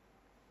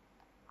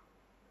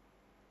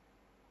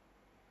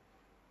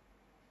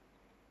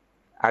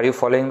 Are you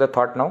following the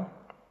thought now?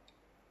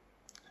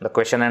 The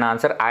question and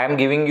answer. I am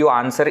giving you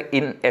answer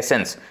in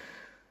essence.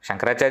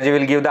 Shankaracharya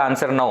will give the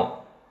answer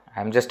now.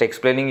 I am just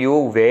explaining you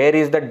where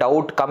is the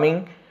doubt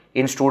coming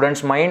in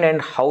student's mind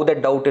and how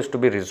that doubt is to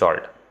be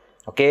resolved.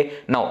 Okay.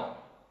 Now,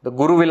 the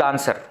Guru will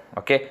answer.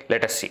 Okay.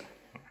 Let us see.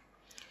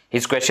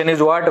 His question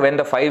is what? When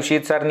the 5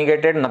 sheets are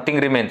negated, nothing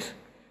remains.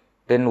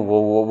 Then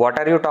what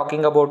are you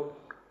talking about?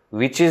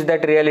 Which is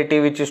that reality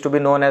which is to be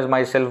known as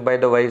myself by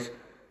the wise?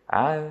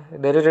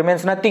 There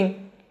remains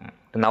nothing.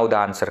 Now the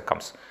answer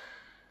comes.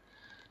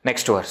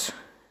 Next verse.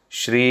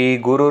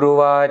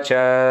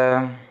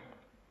 śrīgururuvāca.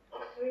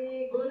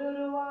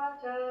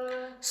 śrīgururuvāca.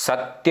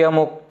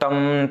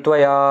 satyamuktaṃ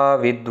tvayā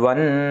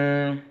vidvan.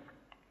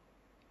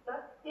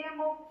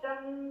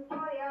 satyamuktaṃ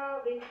tvayā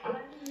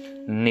vidvan.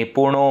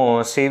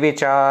 nipuṇo'si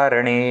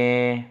vicāraṇe.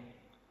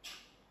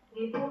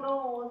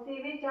 nipuṇo'si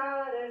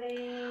vicāraṇe.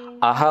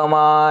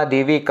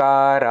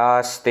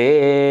 ahamādivikārāste.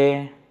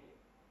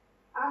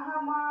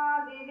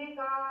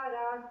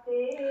 ahamādivikārāste.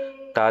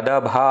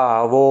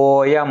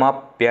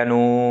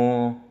 tadabhāvo'yamapyanu.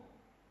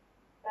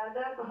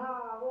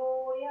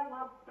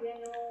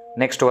 tadabhāvo'yamapyanu.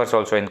 Next verse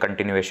also in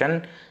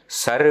continuation.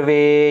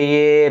 sarve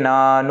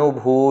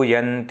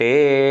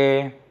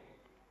yenānubhūyante.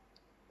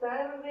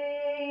 sarve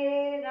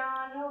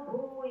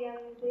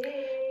yenānubhūyante.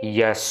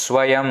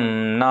 svayaṃ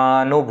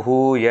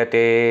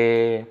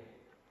nānubhūyate.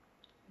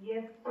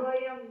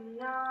 svayaṃ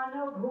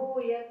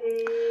nānubhūyate.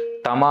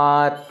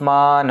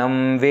 tamātmānaṃ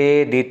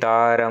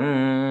veditāraṃ.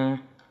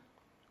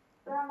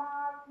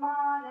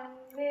 tamātmānaṃ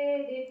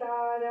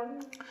veditāraṃ.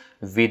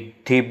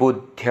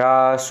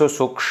 vidhi-buddhyāsu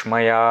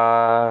sukṣmaya.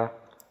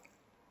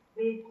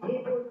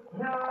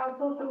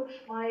 vidhi-buddhyāsu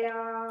sukṣmaya.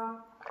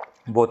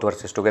 Both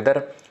verses together.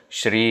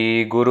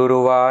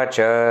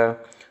 śrīgururuvāca.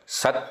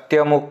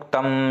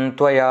 satyamuktaṃ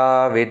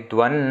tvayā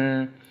vidvan.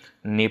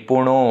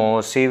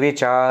 nipuṇo'si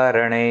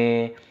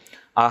vicāraṇe.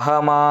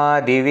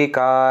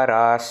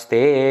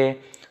 ahamādivikārāste.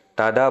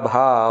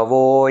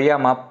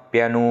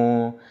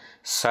 tadabhāvo'yamapyanu.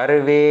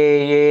 sarve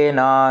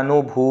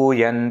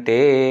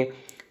yenānubhūyante.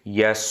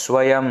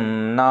 svayaṃ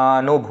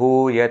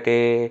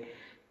nānubhūyate.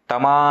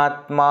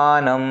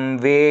 tamātmānaṃ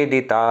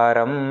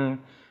veditāraṃ.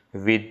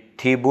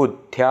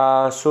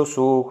 vidhi-buddhyāsu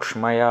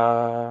sukṣmaya.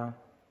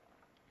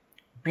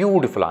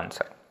 Beautiful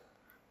answer.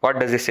 What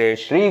does he say?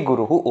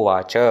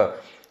 śrīgururuvāca.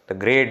 The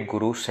great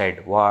Guru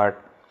said what?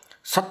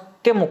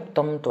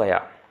 satyamuktaṃ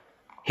tvayā.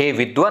 Hey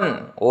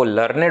Vidwan, oh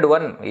learned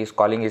one. He is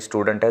calling his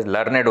student as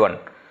learned one.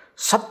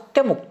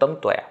 satyamuktaṃ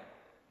tvayā.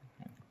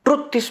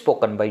 Truth is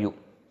spoken by you.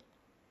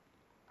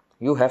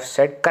 You have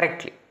said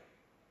correctly.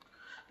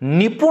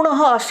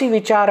 nipuṇo'si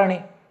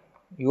vicāraṇe.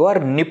 You are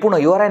nipuna.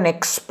 You are an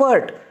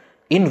expert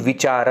in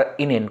vichara,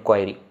 in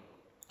inquiry.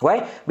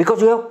 Why?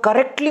 Because you have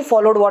correctly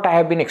followed what I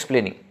have been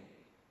explaining.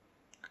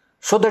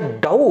 So the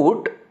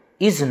doubt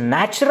is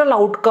natural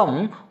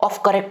outcome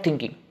of correct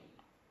thinking.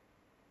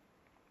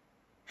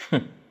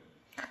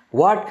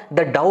 What?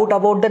 The doubt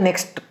about the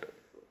next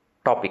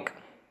topic.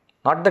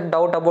 Not the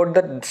doubt about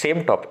the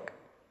same topic.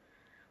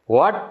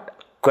 What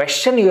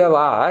question you have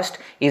asked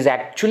is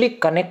actually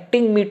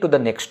connecting me to the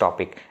next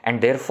topic,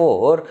 and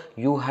therefore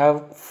you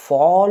have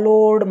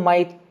followed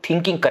my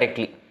thinking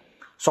correctly.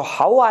 So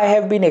how I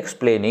have been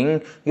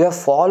explaining, you have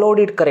followed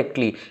it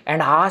correctly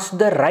and asked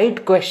the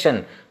right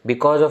question,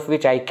 because of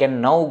which I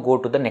can now go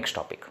to the next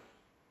topic.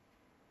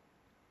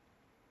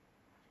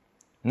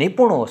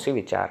 Nipuṇo'si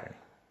vicāraṇe.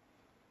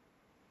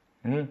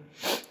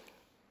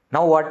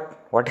 Now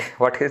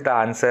what is the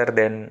answer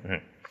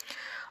then?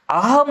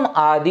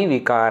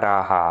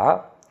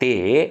 Ahamādivikārāha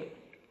te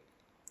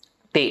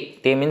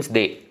means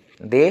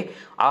they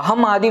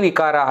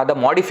ahamādivikārāha, the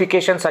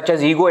modifications such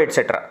as ego,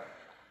 etc.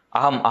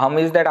 Aham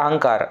is that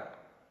ahankara,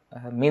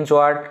 means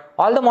what?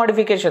 All the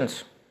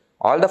modifications,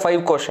 all the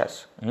 5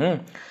 koshas.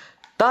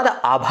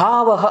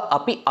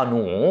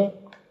 Tadabhāvo'yamapyanu,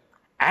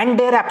 and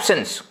their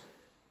absence.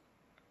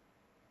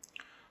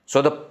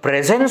 So the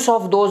presence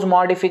of those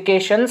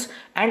modifications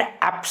and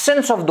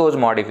absence of those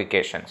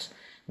modifications.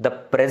 The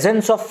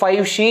presence of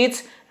 5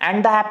 sheets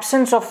and the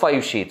absence of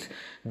 5 sheets.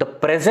 The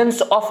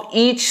presence of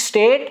each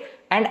state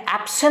and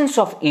absence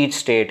of each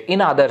state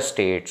in other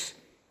states.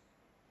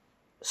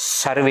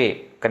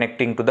 Sarve,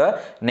 connecting to the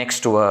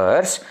next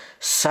verse.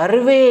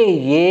 Sarve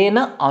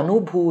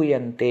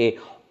yenānubhūyante.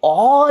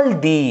 All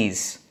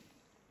these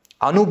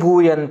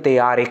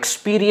anubhūyante are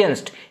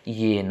experienced.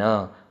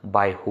 Yena,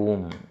 by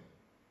whom?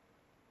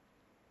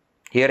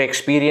 Here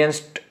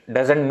experienced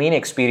doesn't mean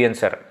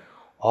experiencer.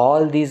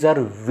 All these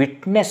are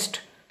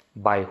witnessed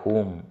by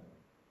whom?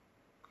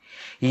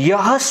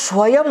 Yah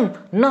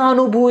svayaṃ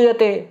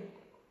nānubhūyate.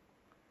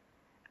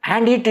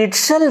 And it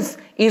itself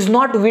is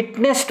not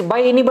witnessed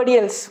by anybody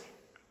else.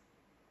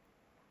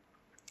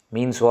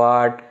 Means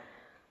what?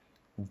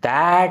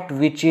 That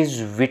which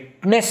is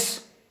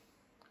witness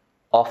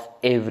of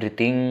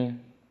everything,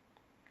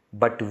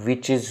 but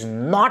which is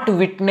not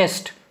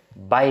witnessed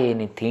by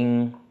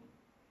anything,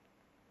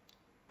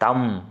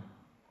 tam,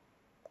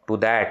 to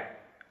that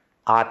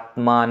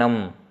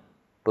ātmānāṃ,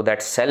 to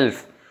that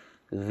self,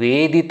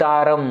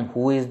 veditāraṃ,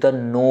 who is the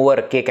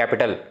knower, K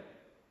capital,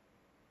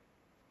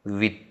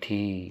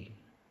 vidhi.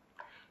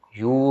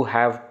 You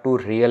have to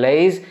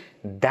realize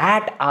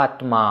that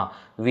Atma,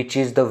 which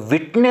is the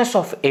witness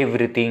of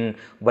everything,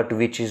 but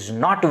which is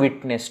not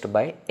witnessed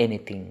by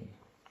anything.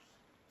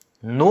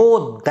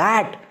 Know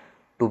that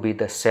to be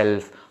the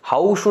self.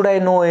 How should I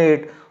know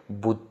it?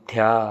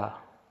 Buddhya.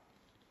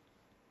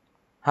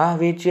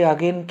 Which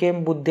again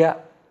came buddhya.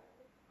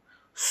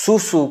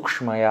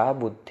 Susukshmaya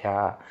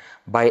buddhya.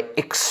 By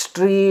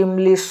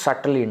extremely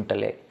subtle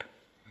intellect.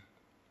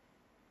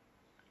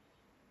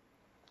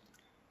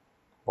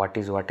 What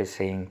is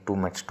saying? Too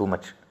much.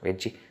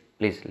 Veggie,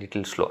 please,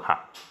 little slow.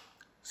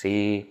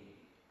 See.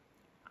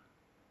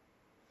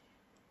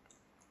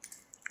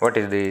 What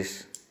is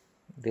this?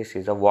 This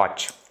is a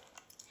watch.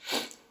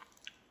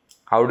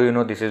 How do you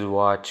know this is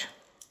watch?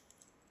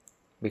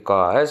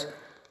 Because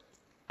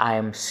I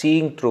am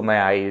seeing through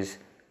my eyes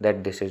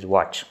that this is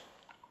watch.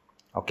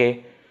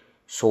 Okay.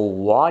 So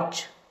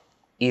watch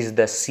is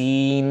the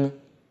seen,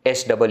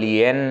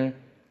 S-E-E-N,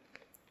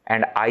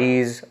 and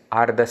eyes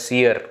are the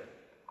seer,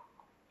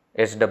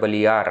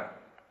 S-E-E-R.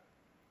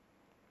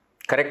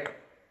 Correct?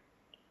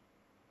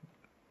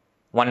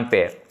 One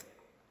pair.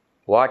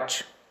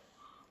 Watch.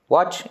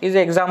 Watch is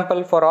an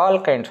example for all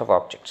kinds of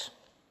objects.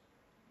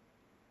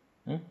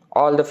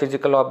 All the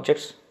physical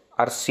objects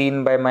are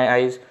seen by my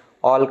eyes.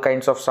 All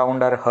kinds of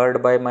sound are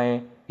heard by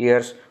my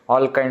ears.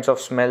 All kinds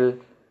of smell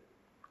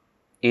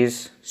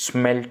is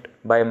smelt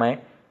by my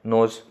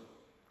nose.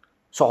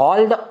 So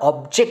all the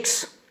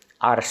objects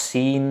are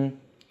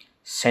seen.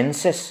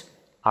 Senses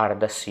are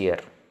the seer.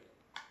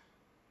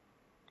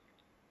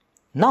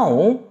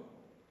 Now,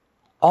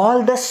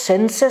 all the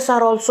senses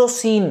are also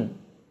seen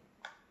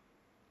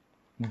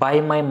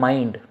by my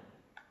mind.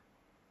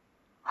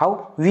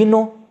 How? We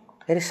know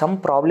there is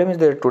some problem is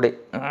there today.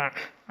 I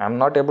am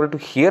not able to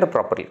hear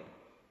properly.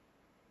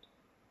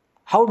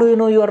 How do you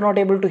know you are not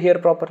able to hear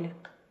properly?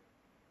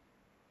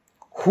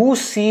 Who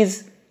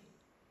sees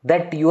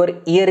that your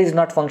ear is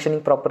not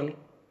functioning properly?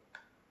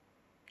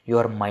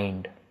 Your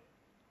mind.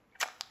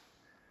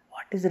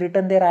 What is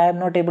written there? I am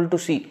not able to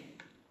see.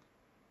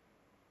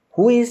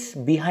 Who is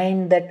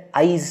behind that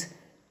eyes,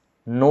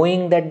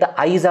 knowing that the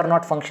eyes are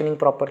not functioning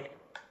properly?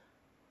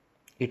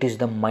 It is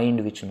the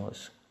mind which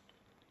knows.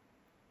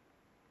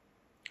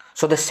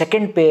 So the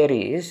second pair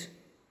is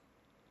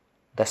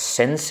the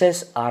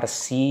senses are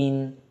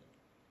seen,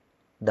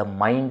 the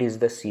mind is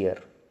the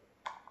seer.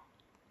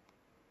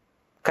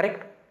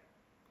 Correct?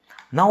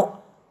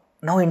 Now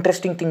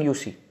interesting thing you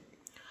see.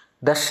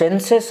 The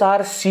senses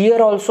are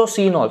seer also,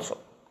 seen also.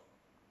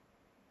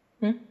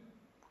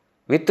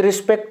 With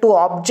respect to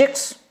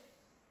objects,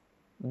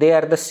 they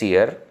are the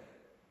seer.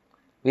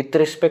 With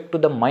respect to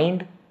the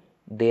mind,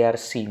 they are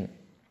seen.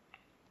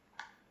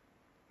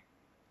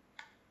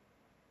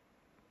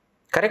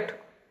 Correct?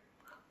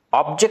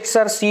 Objects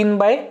are seen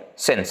by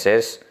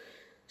senses.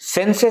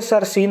 Senses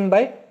are seen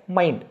by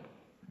mind.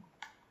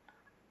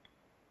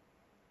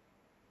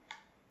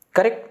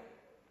 Correct?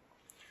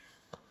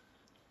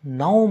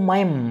 Now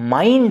my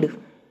mind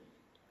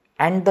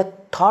And the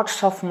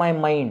thoughts of my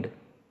mind,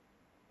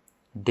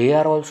 they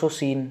are also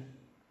seen.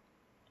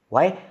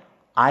 Why?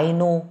 I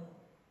know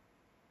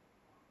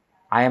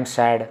I am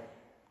sad.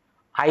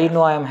 I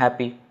know I am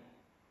happy.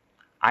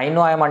 I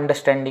know I am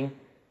understanding.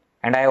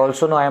 And I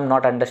also know I am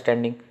not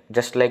understanding.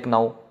 Just like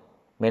now,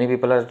 many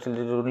people are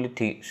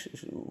only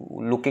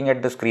looking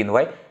at the screen.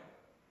 Why?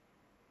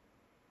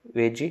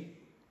 Veji,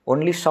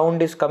 only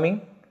sound is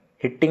coming,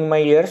 hitting my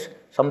ears,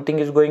 something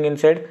is going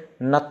inside,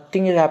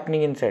 nothing is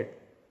happening inside.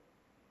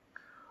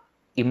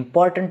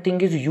 Important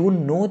thing is you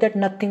know that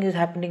nothing is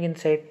happening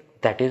inside.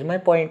 That is my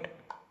point.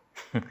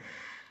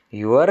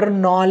 Your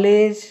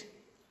knowledge,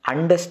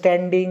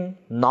 understanding,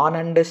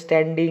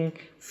 non-understanding,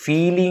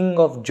 feeling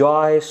of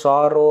joy,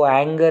 sorrow,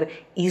 anger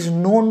is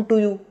known to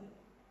you.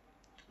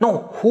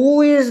 No,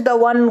 who is the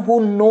one who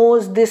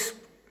knows this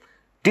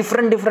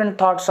different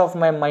thoughts of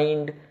my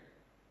mind?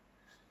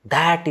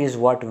 That is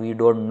what we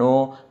don't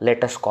know.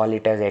 Let us call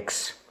it as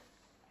X.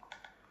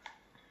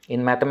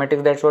 In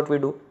mathematics, that's what we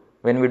do.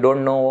 When we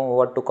don't know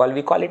what to call,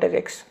 we call it as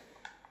X.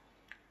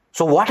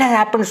 So what has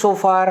happened so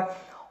far?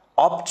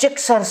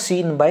 Objects are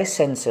seen by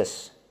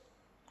senses.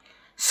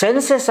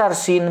 Senses are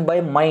seen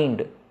by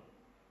mind.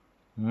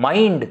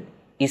 Mind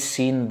is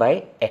seen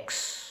by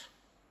X.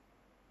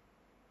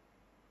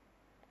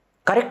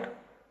 Correct?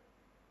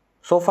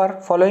 So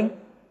far, following?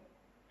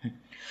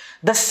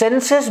 The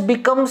senses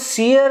become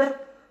seer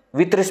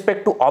with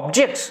respect to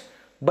objects,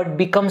 but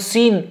become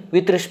seen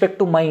with respect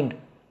to mind.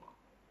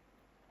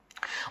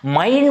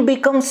 Mind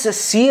becomes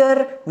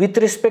seer with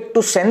respect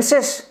to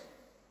senses,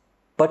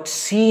 but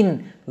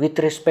seen with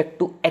respect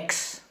to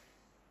X.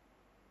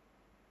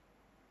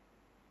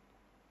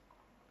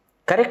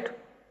 Correct?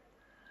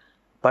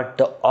 But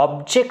the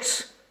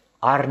objects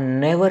are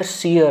never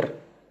seer,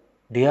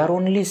 they are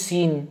only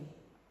seen.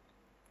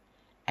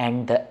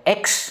 And the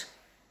X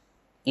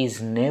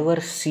is never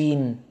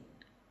seen,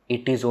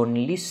 it is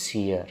only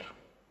seer.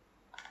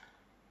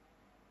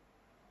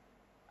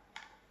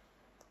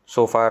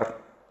 So far,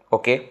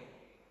 okay?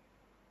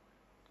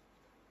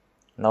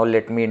 Now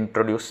let me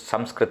introduce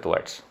Sanskrit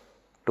words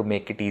to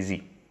make it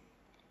easy.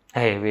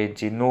 Hey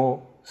Veji,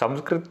 no,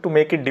 Sanskrit to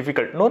make it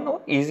difficult.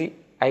 No, easy.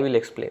 I will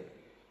explain.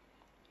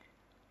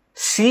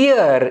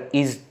 Seer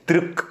is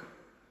drik.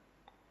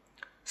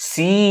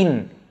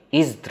 Seen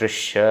is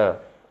drishya.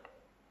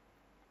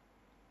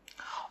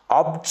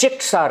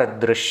 Objects are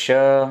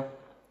drishya.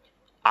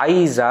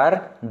 Eyes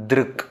are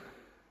drik.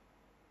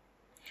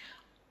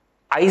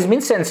 Eyes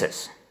means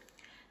senses.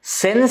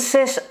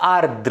 Senses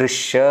are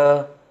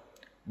drishya.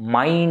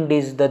 Mind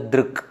is the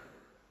drik.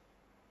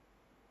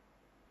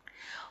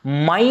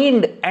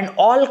 Mind and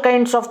all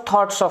kinds of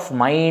thoughts of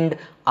mind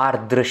are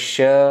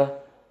drishya,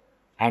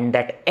 and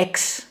that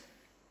X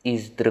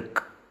is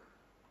drik.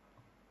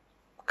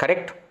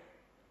 Correct?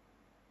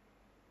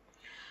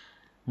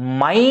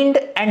 Mind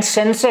and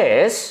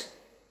senses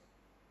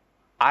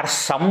are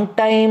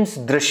sometimes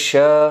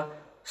drishya,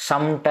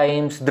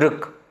 sometimes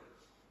drik.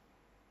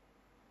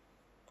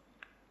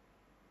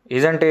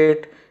 Isn't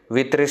it?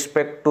 With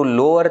respect to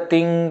lower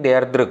thing, they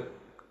are drik.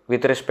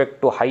 With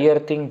respect to higher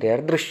thing, they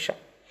are drishya.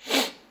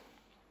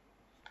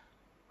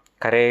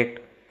 Correct?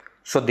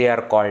 So they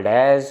are called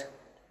as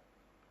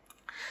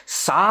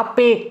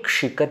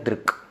sapekshika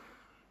drik.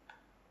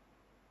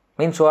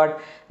 Means what?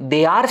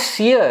 They are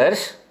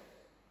seers,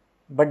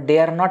 but they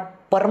are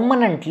not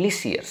permanently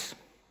seers.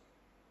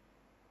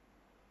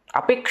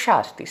 Apeksha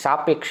asti,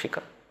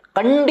 sapekshika.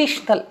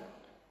 Conditional.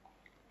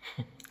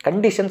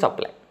 Conditions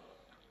apply.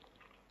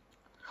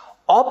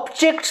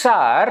 Objects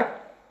are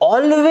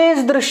always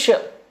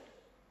drishya.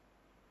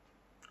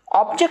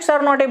 Objects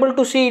are not able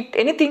to see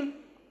anything.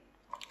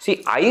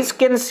 See, eyes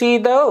can see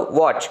the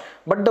watch,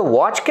 but the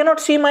watch cannot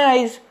see my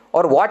eyes,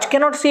 or watch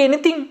cannot see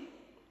anything.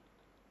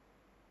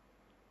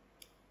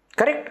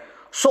 Correct?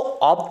 So,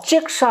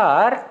 objects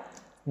are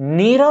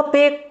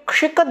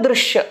nirapekshika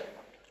drishya,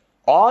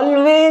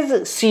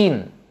 always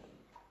seen.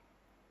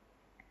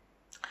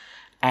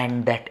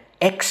 And that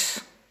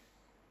X,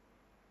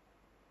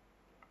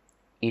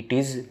 it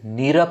is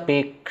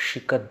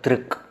nirapekshika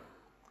drik,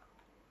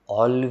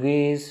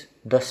 always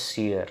the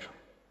seer.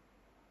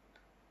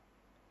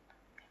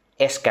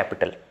 S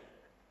capital.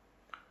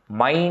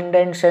 Mind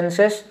and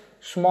senses,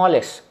 small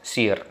s,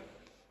 seer.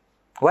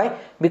 Why?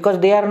 Because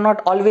they are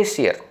not always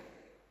seer.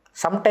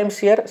 Sometimes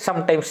seer,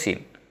 sometimes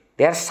seen.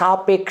 They are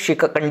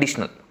sapekshika,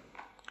 conditional.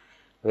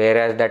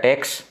 Whereas that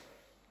X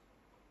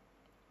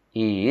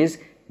is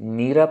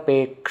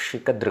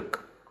nirapekshika drik,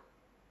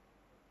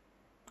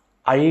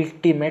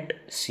 ultimate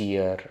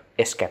seer,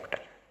 S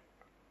capital.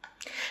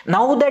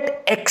 Now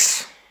that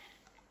X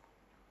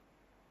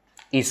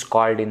is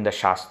called in the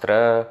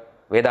Shastra,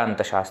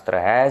 Vedanta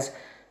Shastra, as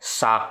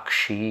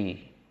Sakshi.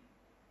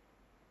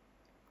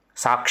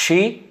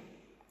 Sakshi,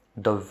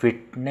 the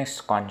witness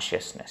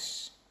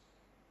consciousness.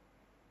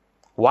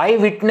 Why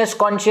witness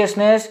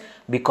consciousness?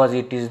 Because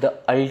it is the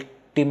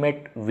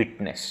ultimate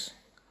witness,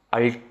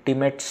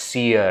 ultimate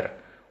seer.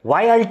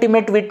 Why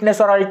ultimate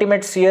witness or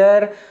ultimate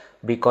seer?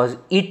 Because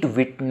it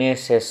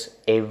witnesses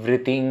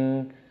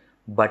everything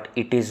but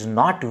it is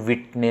not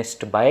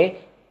witnessed by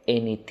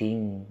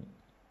anything.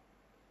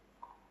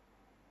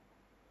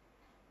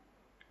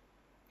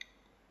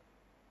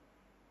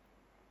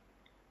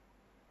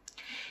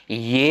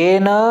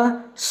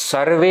 Yena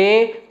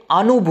sarve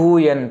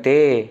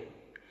anubhūyante,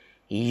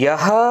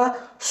 yaha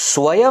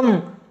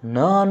svayaṃ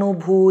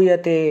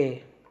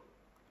nānubhūyate.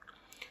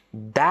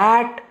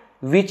 That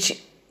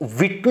which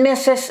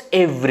witnesses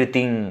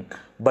everything,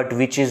 but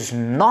which is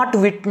not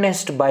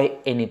witnessed by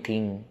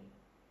anything.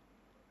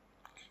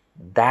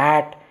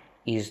 That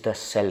is the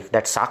self.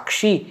 That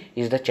Sakshi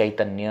is the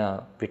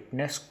Chaitanya,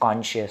 witness,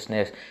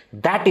 consciousness.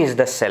 That is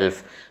the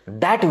self.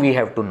 That we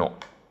have to know.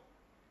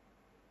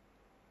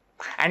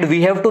 And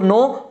we have to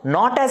know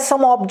not as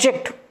some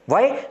object.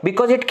 Why?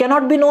 Because it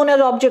cannot be known as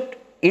object.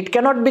 It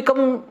cannot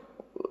become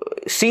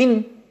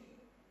seen.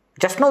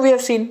 Just now we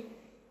have seen,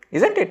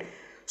 isn't it?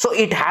 So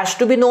it has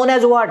to be known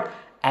as what?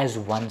 As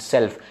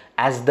oneself,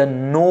 as the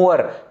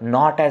knower,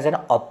 not as an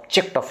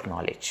object of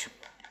knowledge.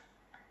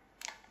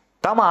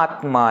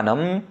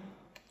 Tamātmānaṃ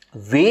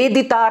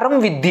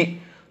veditāraṃ vidhi.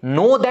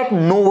 Know that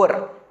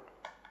knower.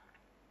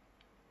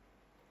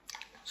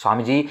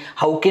 Swamiji,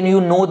 how can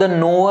you know the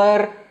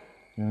knower?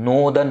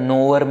 Know the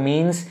knower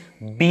means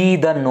be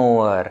the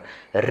knower.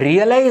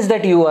 Realize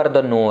that you are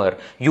the knower.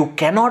 You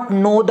cannot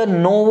know the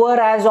knower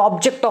as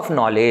object of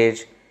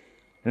knowledge.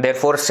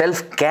 Therefore,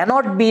 self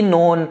cannot be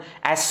known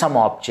as some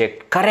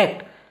object.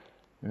 Correct.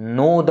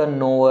 Know the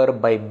knower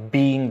by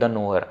being the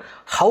knower.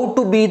 How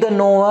to be the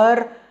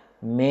knower?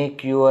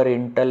 Make your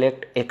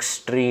intellect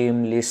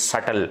extremely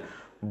subtle.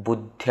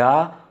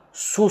 Buddhya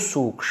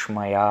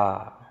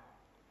susukshmaya.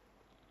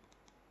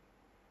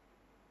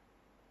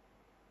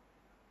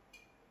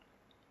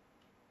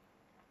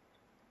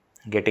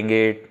 Getting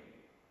it?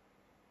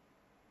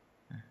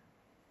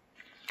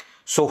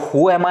 So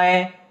who am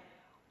I?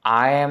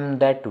 I am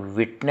that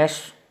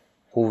witness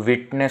who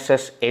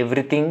witnesses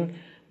everything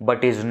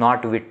but is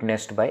not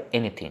witnessed by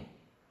anything.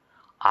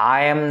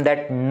 I am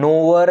that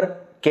knower,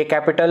 K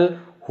capital,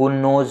 who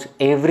knows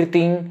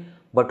everything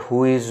but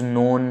who is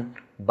known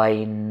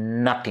by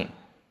nothing.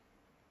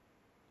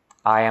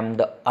 I am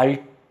the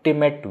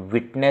ultimate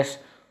witness,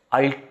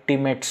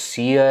 ultimate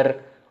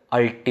seer,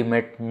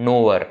 ultimate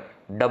knower.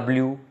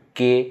 W,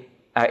 K,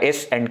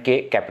 S and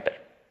K capital.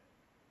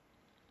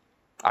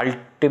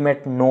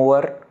 Ultimate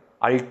knower,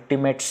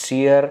 ultimate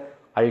seer,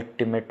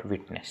 ultimate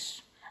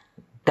witness.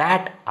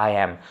 That I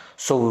am.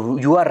 So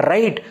you are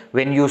right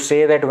when you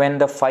say that when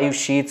the 5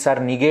 sheaths are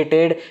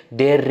negated,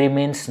 there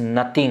remains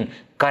nothing.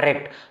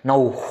 Correct.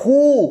 Now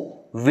who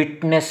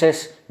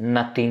witnesses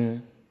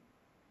nothing?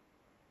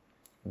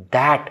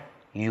 That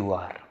you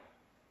are.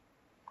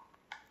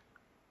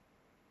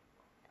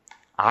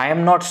 I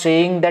am not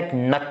saying that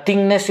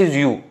nothingness is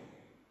you.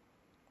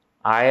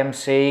 I am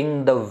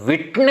saying the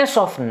witness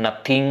of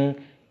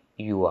nothing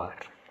you are.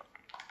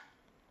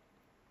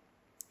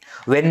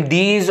 When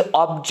these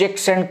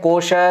objects and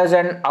koshas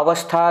and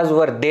avasthas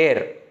were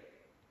there,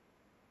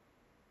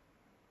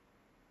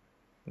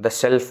 the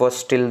self was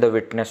still the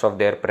witness of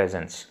their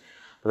presence.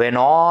 When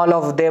all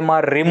of them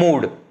are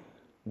removed,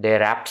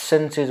 their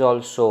absence is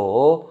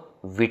also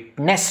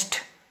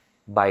witnessed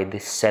by the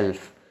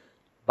self,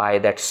 by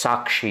that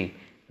Sakshi,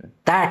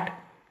 that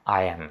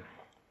I am.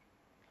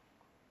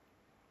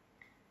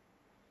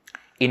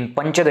 In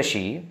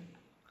Panchadashi,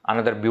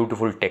 another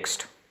beautiful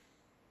text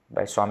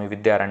by Swami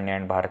Vidyāranya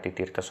and Bharati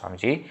Tirtha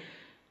Swamiji,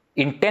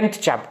 in 10th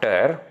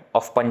chapter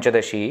of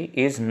Panchadashi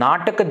is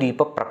Nataka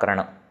Deepa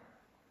Prakarana.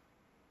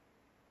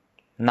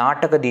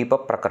 Nataka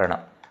Deepa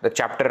Prakarana. The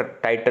chapter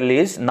title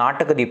is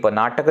Nataka Deepa.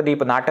 Nataka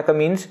Deepa. Nataka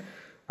means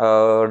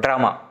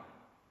drama.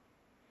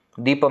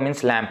 Deepa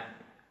means lamp.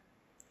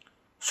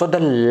 So the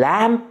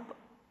lamp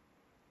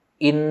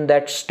in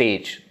that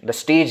stage, the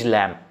stage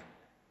lamp,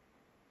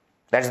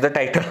 that's the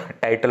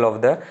title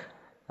of the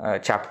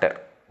chapter.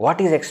 What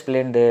is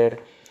explained there?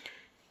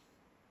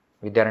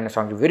 Vidyāranya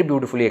Swamiji very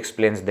beautifully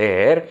explains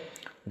there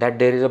that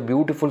there is a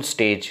beautiful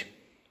stage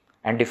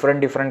and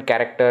different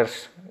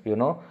characters,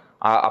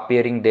 are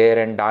appearing there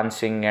and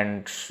dancing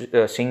and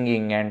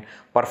singing and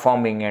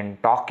performing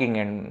and talking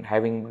and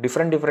having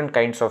different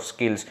kinds of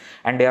skills,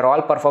 and they are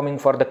all performing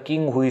for the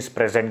king who is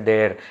present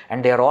there,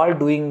 and they are all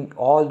doing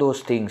all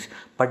those things.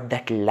 But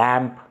that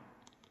lamp,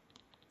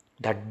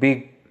 that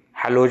big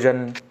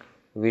halogen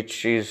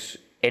which is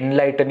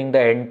enlightening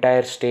the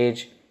entire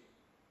stage,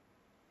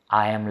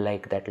 I am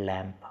like that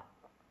lamp.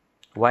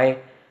 Why?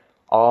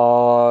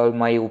 All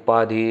my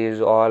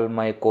upadhis, all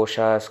my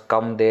koshas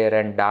come there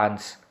and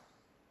dance.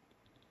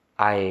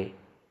 I,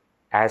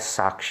 as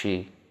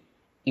Sakshi,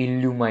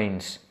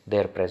 illumines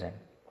their presence.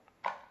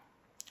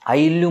 I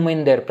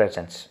illumine their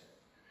presence.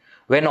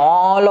 When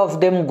all of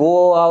them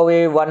go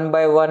away one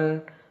by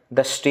one,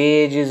 the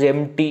stage is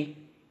empty,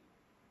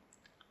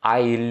 I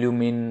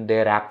illumine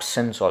their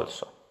absence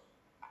also.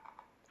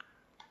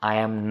 I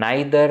am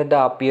neither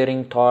the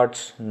appearing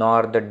thoughts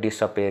nor the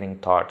disappearing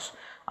thoughts.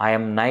 I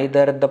am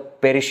neither the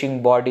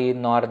perishing body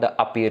nor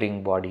the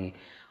appearing body.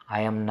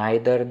 I am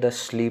neither the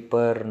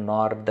sleeper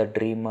nor the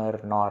dreamer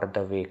nor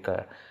the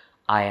waker.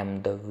 I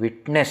am the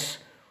witness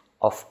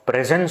of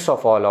presence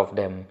of all of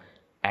them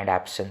and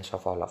absence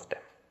of all of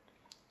them.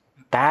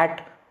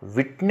 That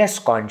witness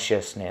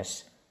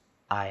consciousness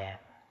I am.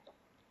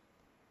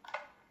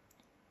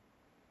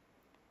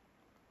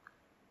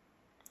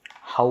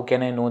 How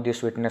can I know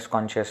this witness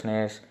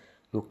consciousness?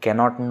 You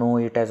cannot know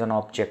it as an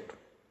object.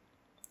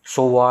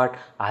 So what?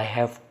 I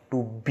have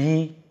to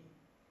be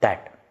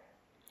that.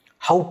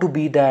 How to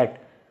be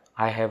that?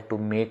 I have to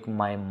make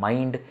my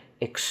mind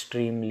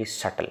extremely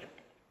subtle.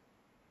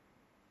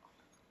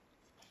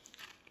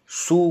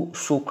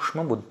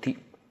 Sukshma buddhi.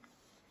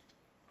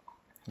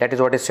 That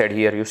is what is said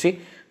here. You see,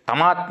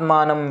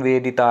 tamātmānaṃ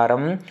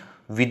veditāraṃ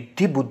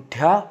vidhi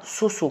buddhya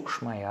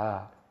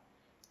susukshmaya.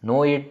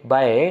 Know it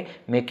by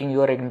making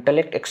your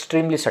intellect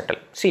extremely subtle.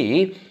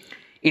 See,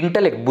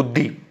 intellect,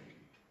 buddhi,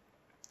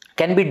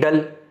 can be dull.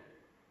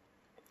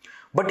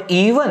 But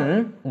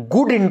even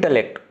good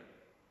intellect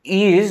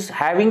is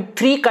having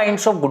three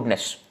kinds of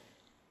goodness.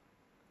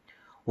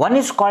 One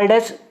is called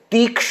as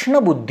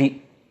tikshna buddhi.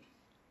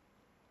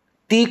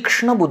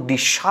 Tikshna buddhi,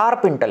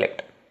 sharp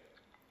intellect.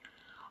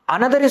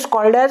 Another is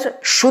called as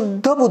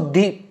shuddha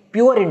buddhi,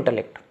 pure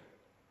intellect.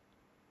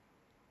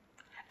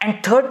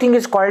 And third thing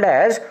is called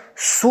as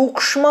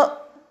sukshma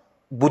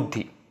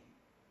buddhi.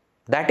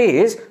 That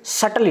is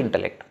subtle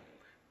intellect.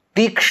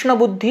 Tikshna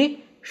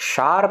buddhi,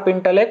 sharp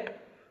intellect.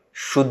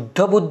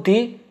 Shuddha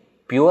buddhi,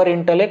 pure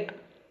intellect.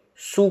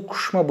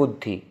 Sukshma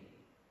buddhi.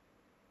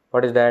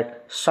 What is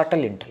that?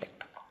 Subtle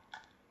intellect.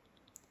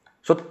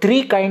 So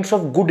three kinds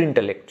of good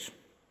intellects.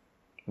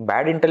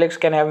 Bad intellects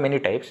can have many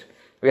types.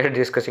 We are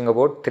discussing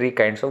about three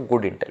kinds of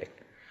good intellect.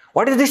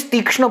 What is this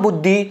tikshna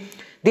buddhi?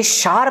 This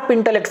sharp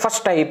intellect,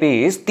 first type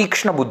is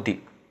tikshna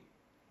buddhi.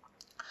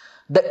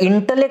 The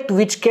intellect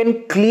which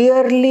can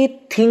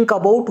clearly think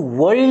about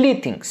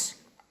worldly things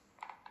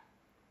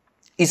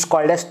is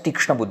called as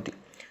tikshna buddhi.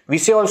 We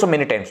say also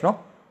many times, no?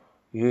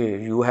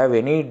 You have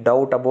any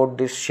doubt about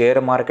this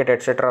share market,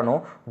 etc.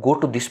 No? Go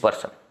to this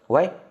person.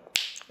 Why?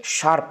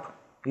 Sharp.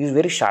 He is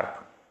very sharp.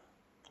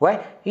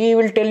 Why? He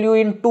will tell you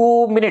in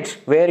 2 minutes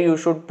where you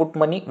should put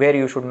money, where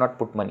you should not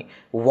put money.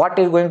 What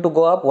is going to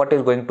go up, what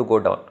is going to go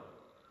down.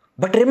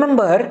 But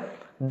remember,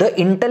 the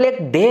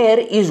intellect there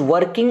is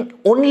working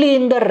only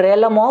in the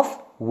realm of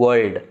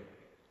world.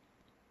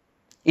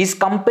 Is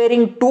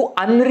comparing two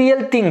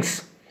unreal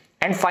things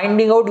and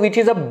finding out which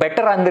is a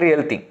better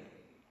unreal thing.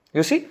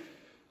 You see?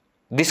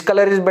 This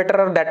color is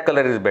better or that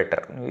color is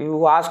better.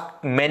 You ask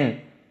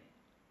men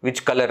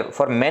which color.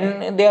 For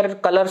men, their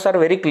colors are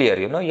very clear.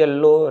 You know,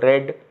 yellow,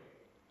 red,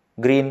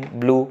 green,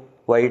 blue,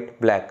 white,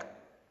 black.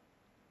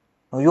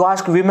 You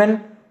ask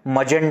women,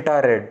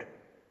 magenta red.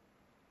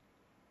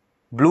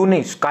 Blue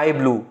nahi, sky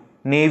blue,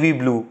 navy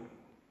blue.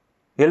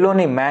 Yellow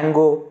nahi,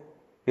 mango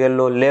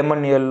yellow,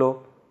 lemon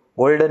yellow,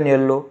 golden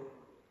yellow.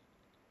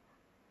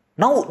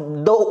 Now,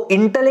 the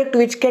intellect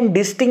which can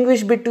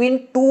distinguish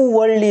between two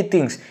worldly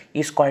things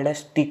is called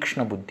as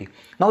tikshna buddhi.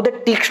 Now, the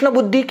tikshna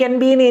buddhi can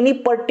be in any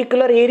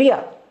particular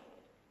area.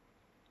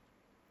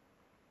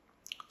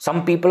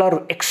 Some people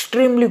are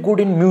extremely good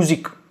in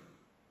music.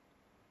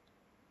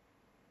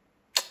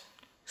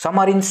 Some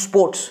are in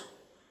sports.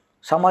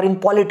 Some are in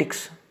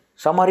politics.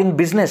 Some are in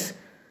business.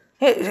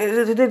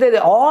 They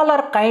all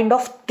are kind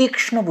of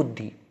tikshna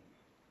buddhi.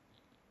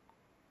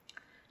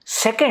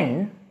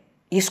 Second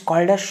is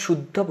called as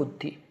shuddha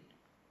buddhi.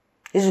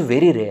 Is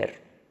very rare.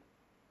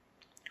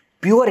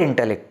 Pure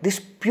intellect.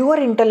 This pure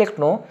intellect,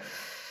 no,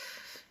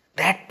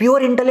 that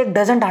pure intellect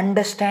doesn't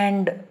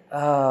understand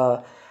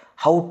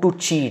how to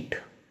cheat,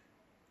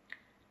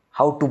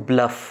 how to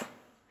bluff.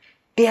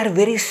 They are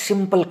very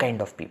simple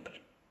kind of people.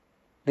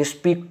 They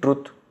speak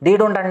truth. They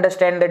don't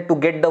understand that to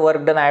get the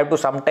work done I have to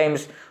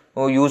sometimes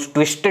use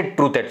twisted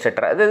truth,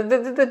 etc.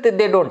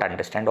 They don't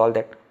understand all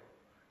that.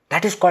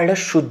 That is called as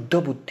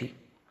shuddha buddhi.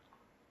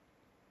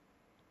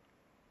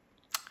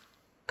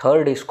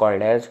 Third is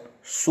called as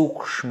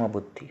sukshma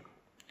buddhi.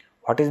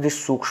 What is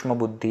this sukshma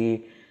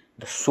buddhi?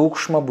 The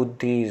sukshma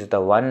buddhi is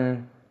the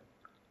one,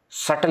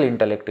 subtle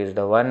intellect is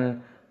the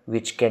one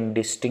which can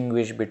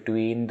distinguish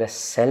between the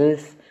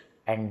self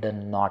and the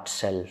not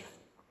self.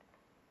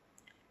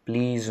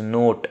 Please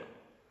note,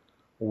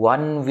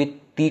 one with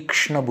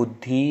tikshna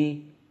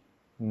buddhi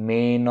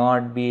may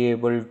not be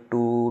able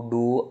to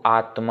do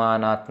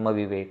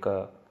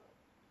atmānaṃ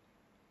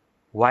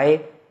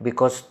Why?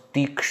 Because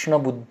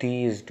tikshna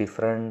buddhi is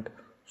different,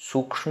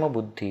 sukshma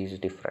buddhi is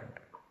different.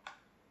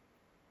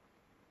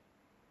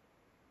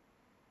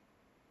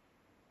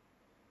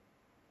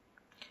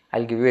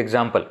 I'll give you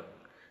example.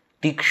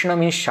 Tikshna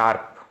means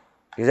sharp,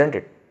 isn't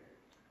it?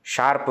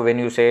 Sharp, when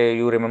you say,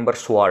 you remember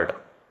sword.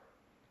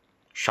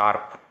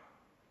 Sharp.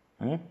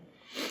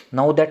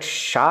 Now that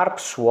sharp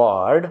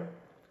sword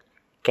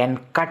can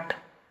cut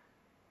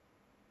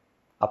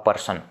a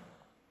person.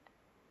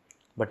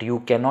 But you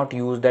cannot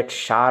use that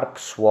sharp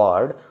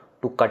sword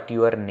to cut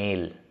your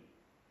nail.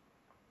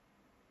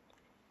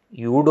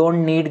 You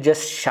don't need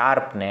just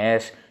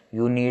sharpness,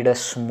 you need a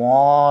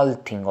small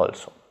thing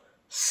also.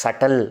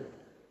 Subtle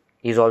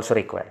is also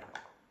required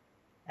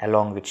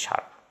along with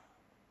sharp.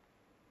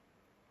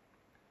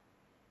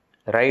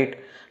 Right?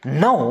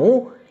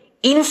 Now,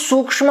 in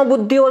Sukshma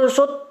Buddhi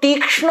also,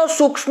 Tikshna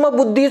Sukshma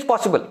Buddhi is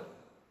possible.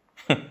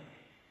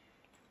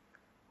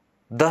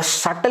 The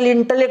subtle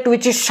intellect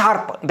which is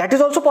sharp, that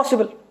is also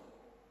possible.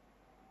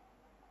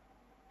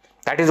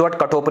 That is what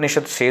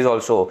Kathopanishad says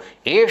also.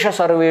 Esha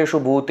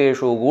sarveshu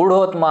bhuteshu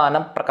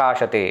gūಢotmanam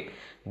prakāshate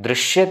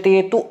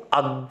drishyate tu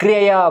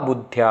agryaya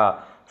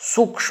buddhya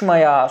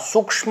sukshmaya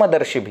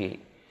sukshmadarshibhi.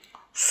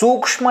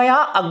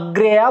 Sukshmaya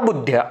agryaya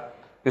buddhya.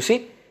 You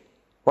see,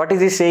 what is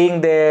he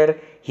saying there?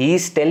 He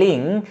is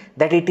telling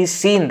that it is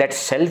seen, that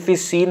self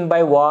is seen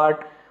by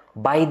what?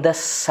 By the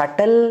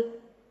subtle,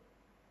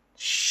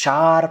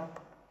 sharp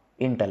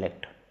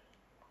intellect.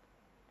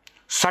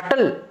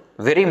 Subtle,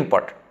 very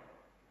important.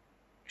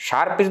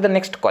 Sharp is the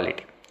next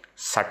quality.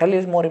 Subtle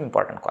is more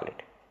important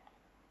quality.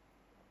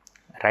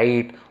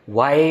 Right?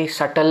 Why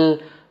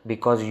subtle?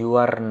 Because you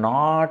are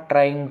not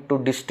trying to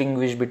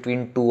distinguish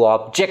between two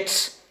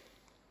objects.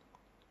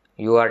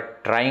 You are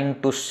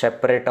trying to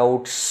separate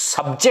out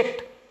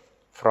subject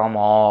from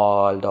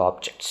all the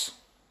objects.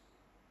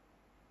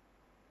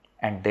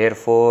 And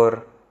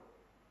therefore,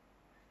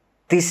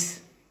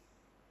 this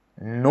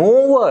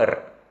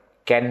knower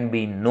can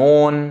be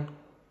known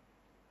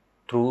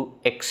through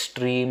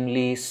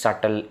extremely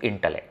subtle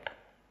intellect.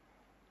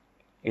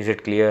 Is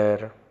it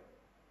clear?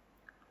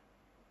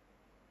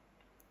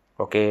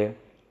 Okay.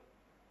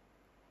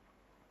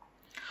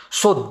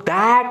 So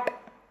that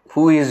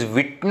who is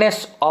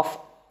witness of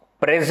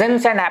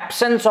presence and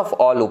absence of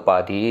all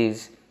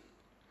upadhis,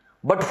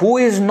 but who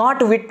is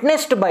not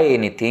witnessed by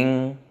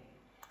anything,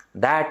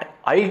 that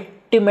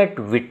ultimate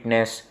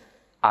witness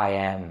I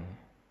am.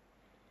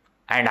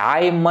 And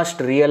I must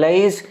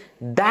realize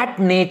that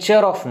nature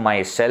of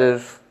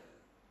myself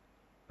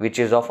which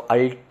is of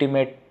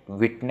ultimate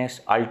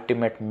witness,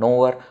 ultimate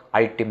knower,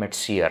 ultimate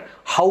seer.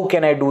 How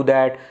can I do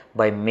that?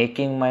 By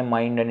making my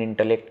mind and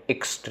intellect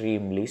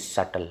extremely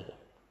subtle.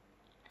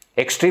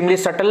 Extremely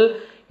subtle,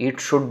 it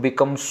should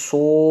become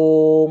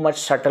so much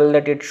subtle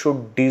that it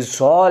should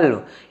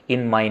dissolve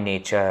in my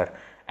nature.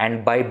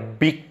 And by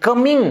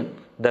becoming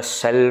the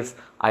self,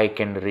 I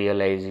can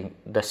realize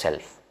the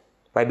self.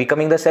 By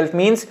becoming the self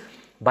means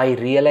by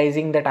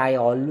realizing that I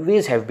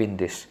always have been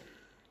this.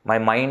 My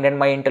mind and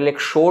my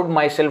intellect showed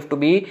myself to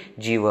be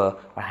Jiva,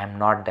 but I am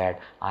not that.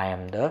 I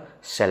am the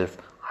self.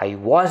 I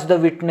was the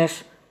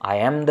witness. I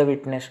am the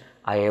witness.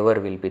 I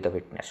ever will be the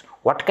witness.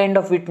 What kind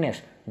of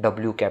witness?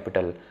 W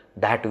capital.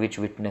 That which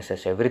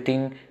witnesses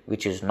everything,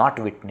 which is not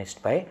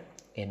witnessed by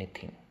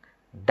anything.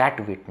 That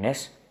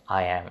witness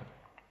I am.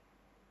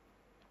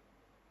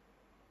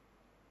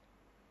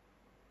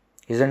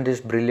 Isn't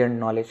this brilliant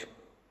knowledge?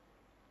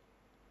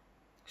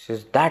 This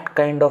is that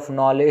kind of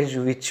knowledge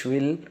which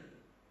will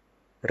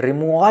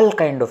remove all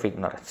kind of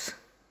ignorance.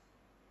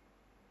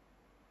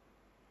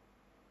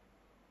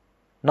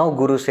 Now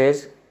Guru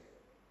says,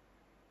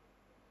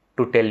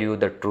 to tell you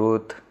the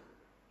truth,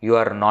 you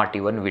are not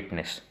even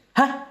witness.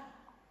 Huh?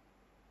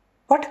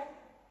 What?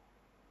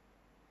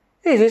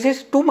 This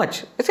is too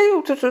much.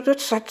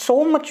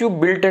 So much you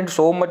built and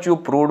so much you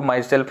proved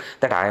myself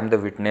that I am the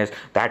witness,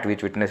 that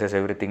which witnesses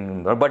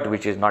everything, but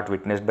which is not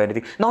witnessed by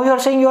anything. Now you are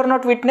saying you are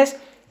not witness?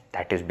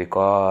 That is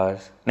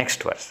because,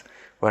 next verse,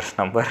 verse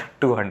number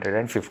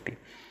 250.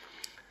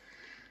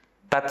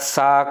 Tat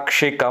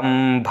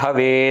sakshikam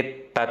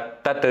bhavet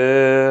tat tat.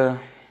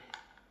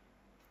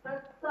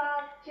 Tat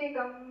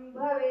sakshikam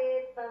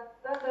bhavet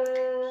tat tat.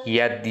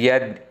 Yad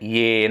yad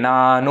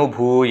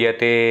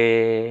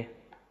yenānubhūyate.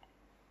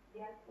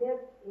 Yad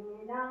yad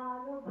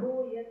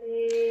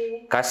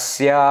yenānubhūyate.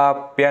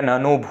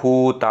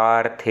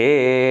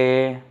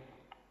 Kasyāpyananubhūtārthe.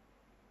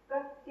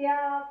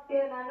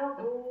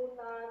 Kasyāpyananubhūtārthe.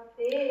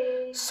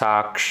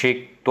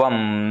 Sakshitvam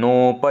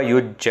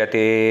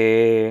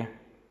nopayujyate.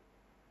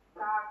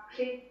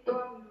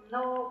 Sakshitvam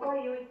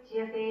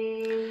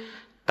nopayujyate.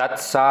 Tat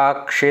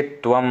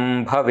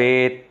sakshitvam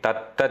bhavet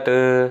tat tat.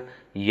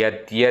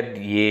 Yad yad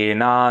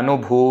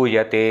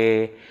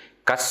yenānubhūyate.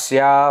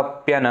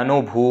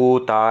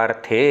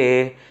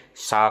 Kasyāpyananubhūtārthe.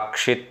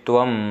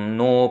 Sakshitvam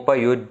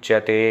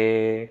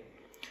nopayujyate.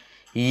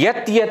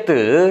 Yat yat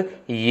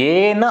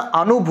yena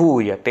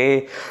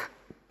anubhūyate.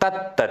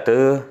 Tat tat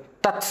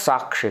tat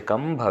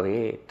sakshikam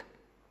bhavet.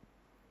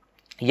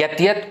 Yat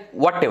yat,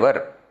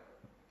 whatever,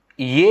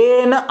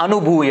 yena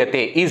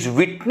anubhūyate, is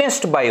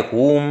witnessed by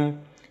whom,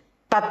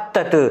 tat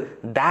tat,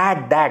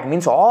 that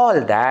means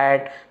all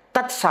that,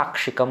 tat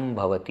sakshikam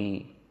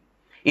bhavati,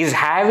 is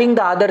having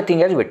the other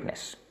thing as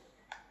witness.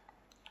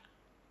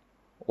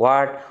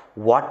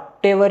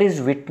 Whatever is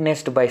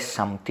witnessed by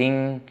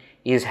something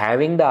is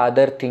having the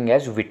other thing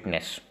as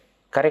witness.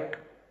 Correct?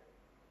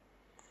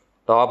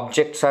 The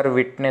objects are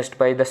witnessed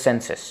by the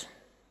senses.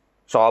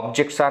 So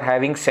objects are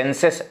having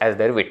senses as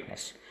their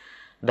witness.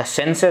 The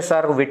senses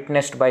are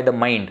witnessed by the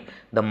mind.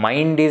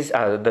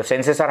 The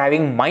senses are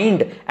having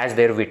mind as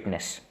their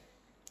witness.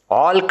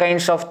 All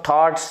kinds of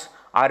thoughts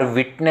are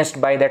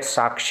witnessed by that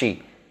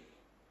sakshi.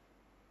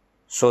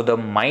 So the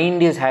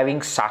mind is having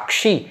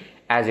sakshi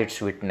as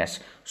its witness.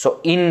 So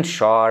in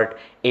short,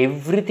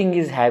 everything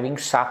is having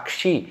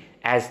sakshi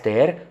as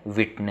their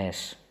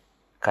witness.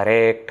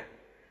 Correct.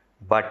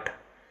 But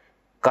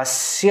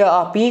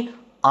kasya api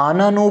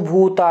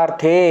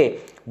ananubhūtārthe,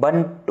 but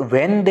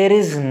when there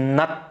is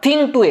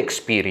nothing to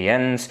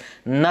experience,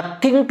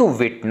 nothing to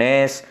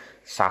witness,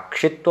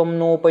 sakshitvam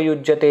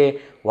nopayujyate.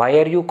 Why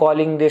are you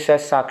calling this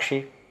as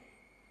sakshi?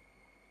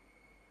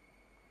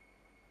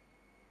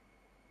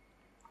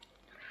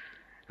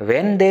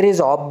 When there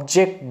is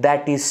object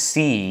that is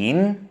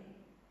seen,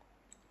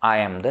 I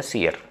am the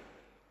seer.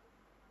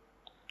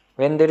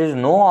 When there is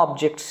no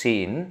object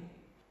seen,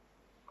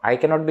 I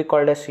cannot be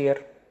called a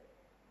seer.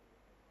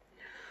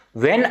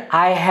 When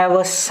I have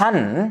a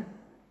son,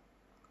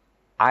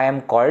 I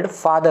am called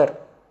father.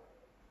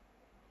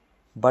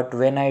 But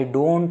when I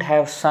don't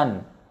have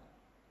son,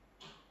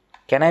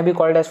 can I be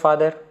called as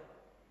father?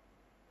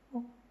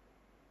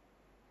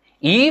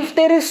 If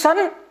there is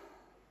son,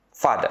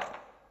 father.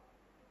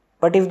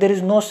 But if there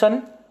is no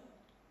son,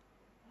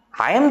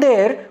 I am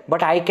there,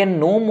 but I can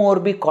no more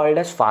be called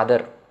as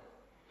father.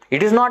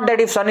 It is not that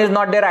if son is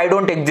not there, I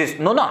don't exist.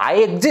 No, I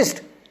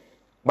exist.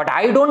 But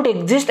I don't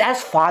exist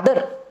as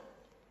father.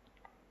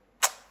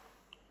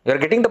 You are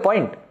getting the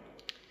point.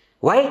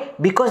 Why?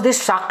 Because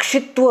this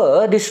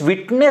sakshitva, this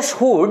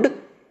witnesshood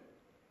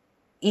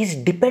is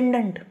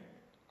dependent.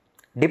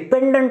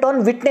 Dependent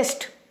on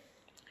witnessed.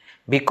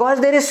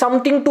 Because there is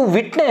something to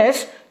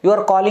witness, you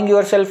are calling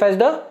yourself as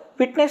the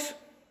witness.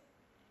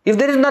 If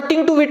there is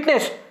nothing to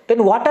witness,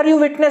 then what are you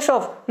witness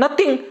of?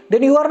 Nothing.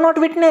 Then you are not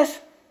witness.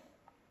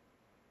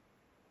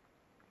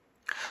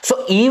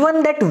 So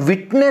even that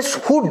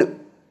witnesshood,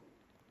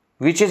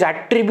 which is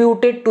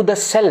attributed to the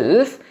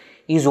self,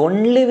 is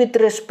only with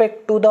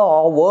respect to the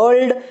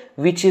world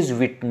which is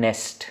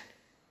witnessed.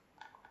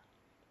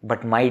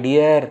 But my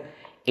dear,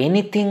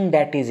 anything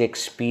that is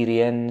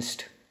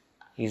experienced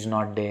is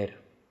not there.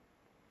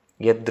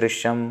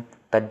 Yadrishyam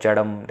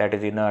tajjadam, that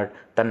is inert,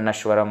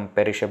 tannashwaram,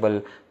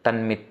 perishable,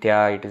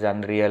 tanmithya, it is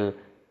unreal,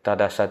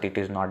 tadasat, it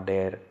is not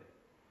there.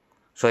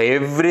 So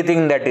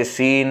everything that is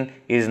seen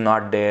is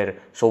not there.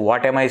 So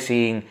what am I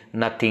seeing?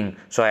 Nothing.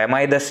 So am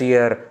I the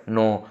seer?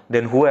 No.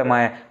 Then who am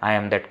I? I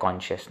am that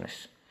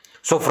consciousness.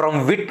 So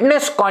from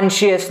witness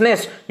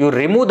consciousness, you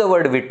remove the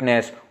word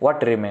witness.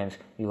 What remains?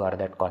 You are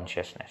that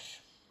consciousness.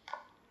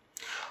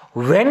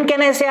 When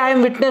can I say I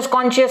am witness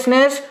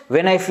consciousness?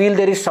 When I feel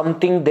there is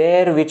something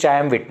there which I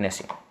am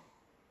witnessing.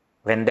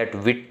 When that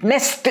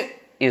witnessed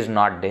is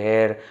not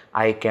there,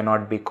 I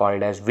cannot be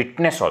called as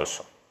witness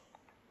also.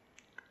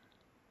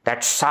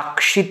 That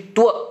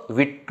sakshitva,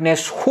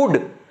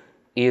 witnesshood,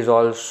 is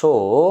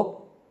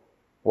also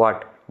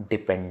what?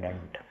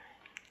 Dependent.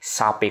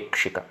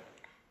 Sapekshika.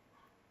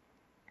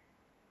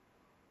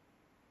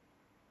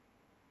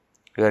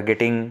 You are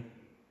getting?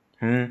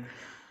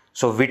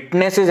 So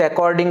witness is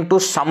according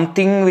to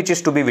something which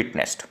is to be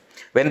witnessed.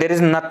 When there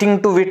is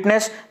nothing to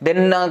witness,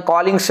 then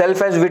calling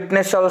self as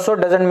witness also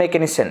doesn't make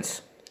any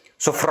sense.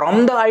 So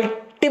from the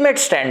ultimate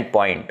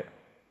standpoint,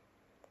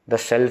 the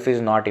self is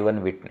not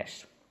even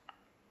witness.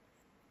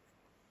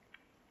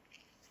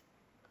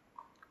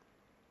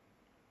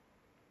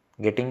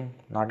 Getting?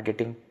 Not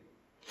getting?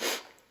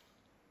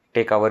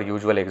 Take our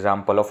usual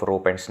example of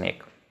rope and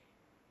snake.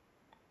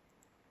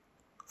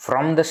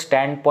 From the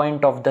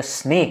standpoint of the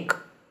snake,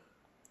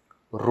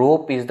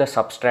 rope is the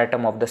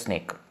substratum of the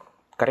snake.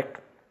 Correct?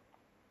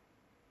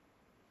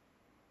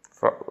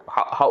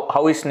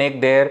 How is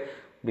snake there?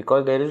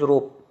 Because there is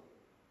rope.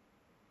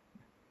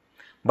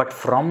 But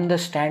from the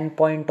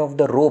standpoint of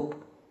the rope,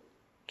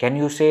 can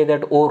you say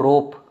that, oh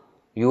rope,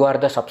 you are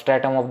the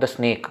substratum of the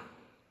snake?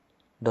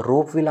 The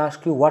rope will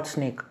ask you, what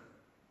snake?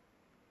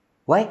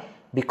 Why?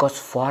 Because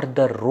for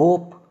the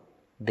rope,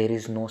 there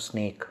is no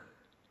snake.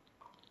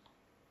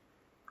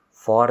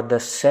 For the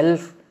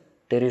self,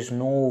 there is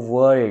no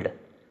world.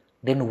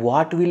 Then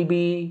what will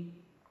be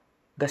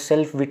the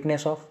self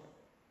witness of?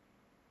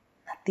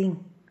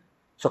 Nothing.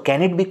 So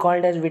can it be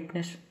called as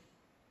witness?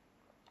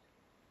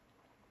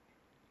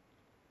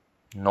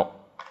 No.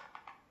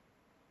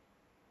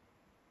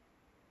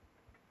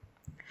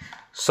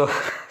 So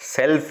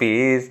self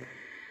is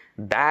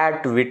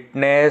that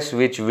witness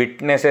which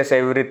witnesses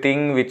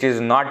everything, which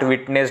is not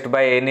witnessed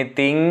by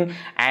anything,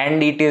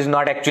 and it is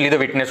not actually the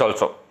witness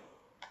also.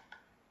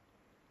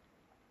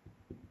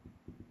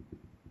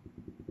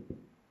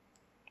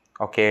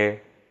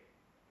 Okay.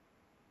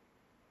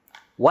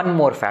 One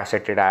more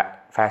facet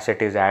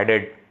is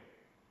added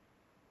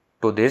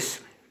to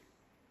this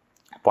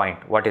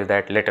point. What is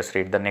that? Let us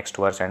read the next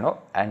verse and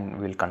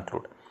we will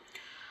conclude.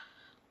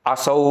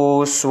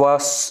 Asau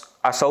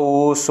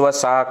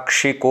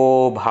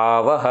swasakshiko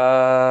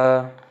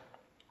bhavaha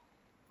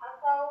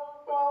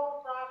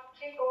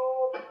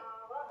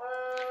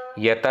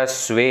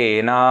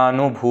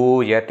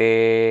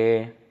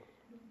yatasvenānubhūyate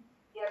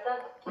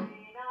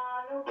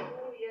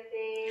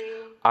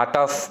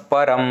atah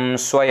param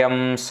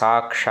svayam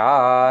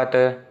sakshat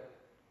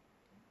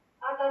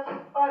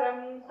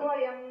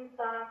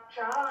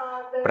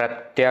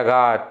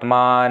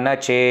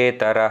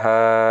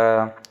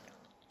pratyagaatmānachetarah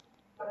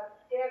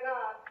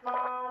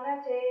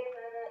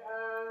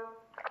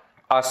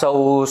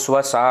असौ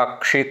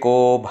स्वसाक्षिको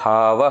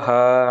भावः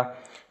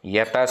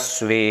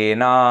यतस्वेनानुभूयते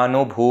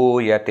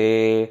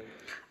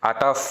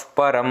अतः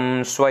परं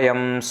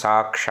स्वयं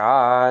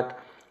साक्षात्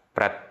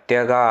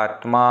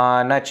प्रत्यगात्मा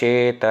न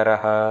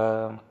चेतरः.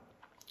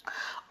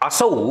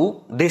 असौ,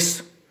 this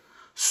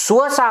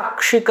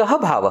स्वसाक्षिकः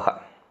भावः.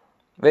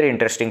 Very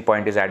interesting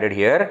point is added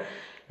here.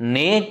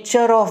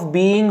 Nature of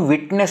being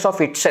witness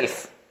of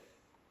itself.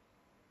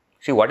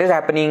 See what is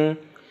happening?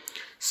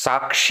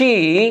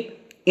 Sakshi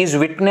is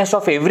witness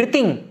of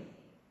everything,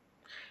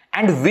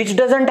 and which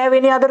doesn't have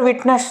any other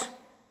witness,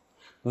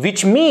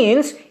 which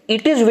means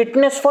it is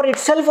witness for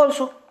itself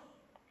also.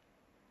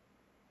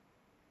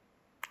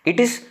 It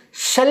is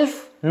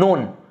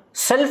self-known,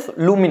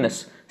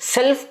 self-luminous,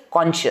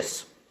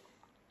 self-conscious.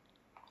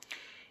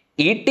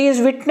 It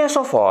is witness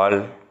of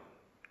all.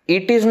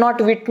 It is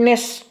not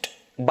witnessed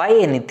by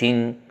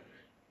anything,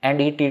 and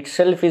it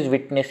itself is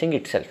witnessing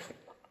itself.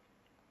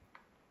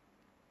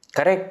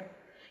 Correct?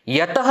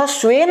 Yataha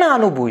svena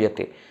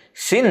anubhūyate.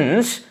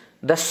 Since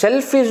the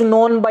self is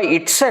known by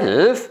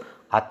itself,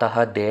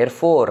 ataha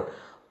therefore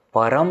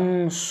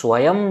param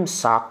swayam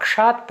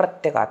sakshat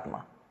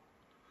pratyakatma.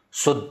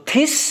 So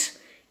this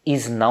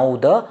is now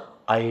the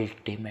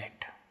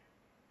ultimate.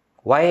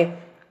 Why?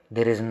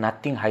 There is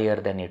nothing higher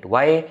than it.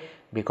 Why?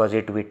 Because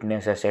it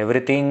witnesses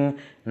everything.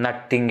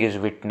 Nothing is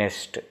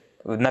witnessed.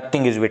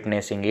 Nothing is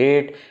witnessing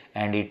it,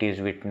 and it is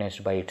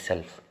witnessed by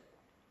itself.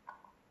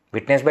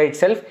 Witnessed by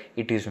itself,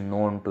 it is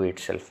known to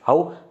itself.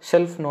 How?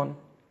 Self-known,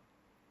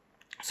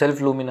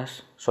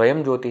 self-luminous,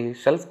 swayam jyoti,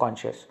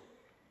 self-conscious.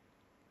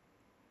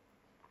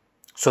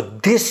 So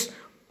this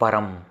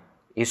param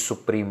is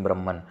supreme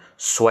Brahman,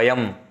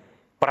 swayam,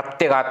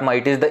 pratyakatma.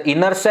 It is the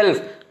inner self.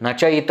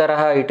 Nacha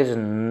itaraha. It is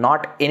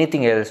not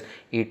anything else.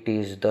 It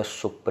is the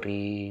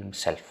supreme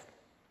self.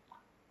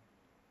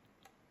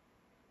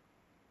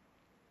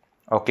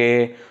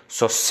 Okay,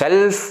 so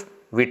self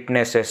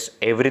witnesses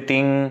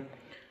everything.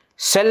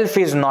 Self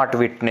is not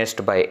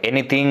witnessed by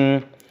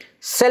anything.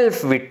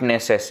 Self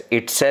witnesses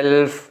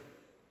itself.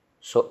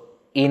 So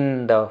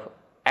in the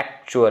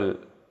actual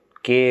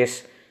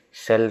case,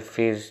 self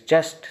is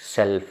just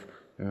self,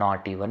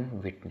 not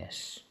even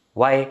witness.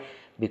 Why?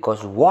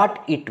 Because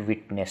what it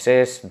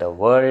witnesses, the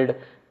world,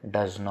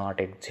 does not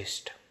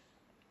exist.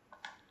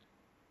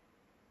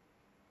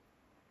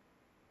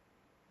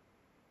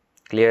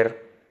 Clear?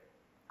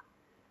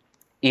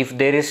 If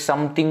there is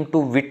something to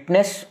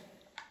witness,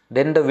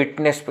 then the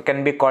witness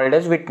can be called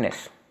as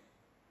witness.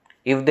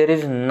 If there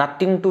is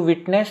nothing to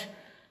witness,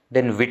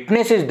 then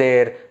witness is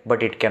there,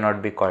 but it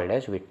cannot be called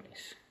as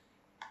witness.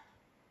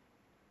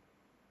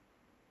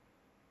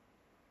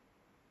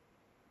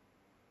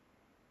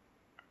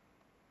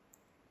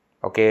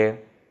 Okay.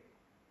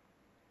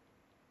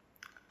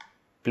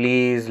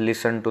 Please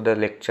listen to the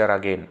lecture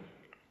again.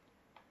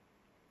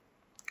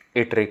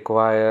 It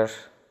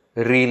requires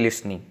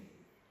re-listening,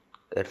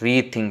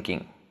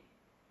 rethinking.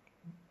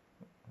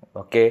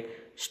 Okay,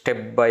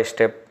 step by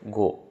step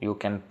go. You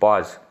can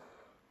pause,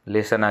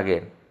 listen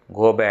again,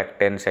 go back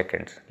 10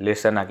 seconds,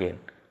 listen again.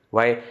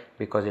 Why?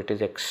 Because it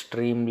is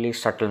extremely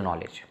subtle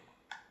knowledge.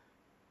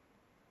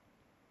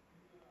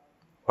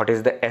 What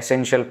is the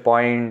essential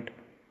point?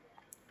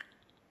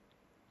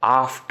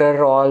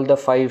 After all the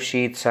 5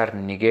 sheets are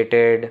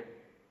negated,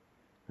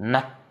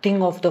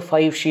 nothing of the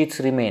 5 sheets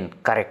remain.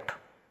 Correct.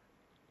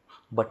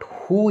 But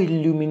who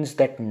illumines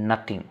that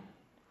nothing?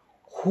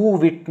 Who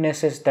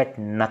witnesses that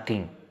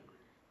nothing?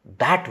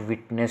 That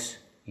witness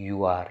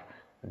you are.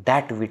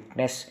 That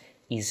witness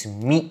is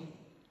me.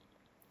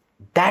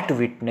 That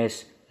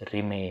witness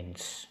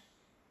remains.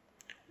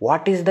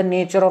 What is the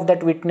nature of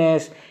that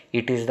witness?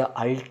 It is the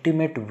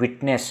ultimate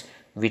witness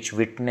which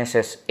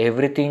witnesses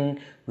everything,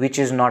 which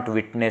is not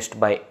witnessed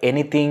by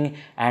anything,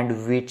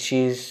 and which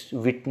is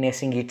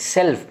witnessing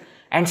itself.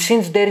 And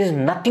since there is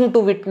nothing to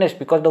witness,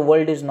 because the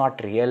world is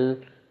not real,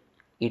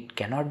 it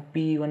cannot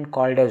be even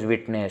called as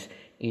witness.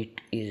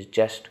 It is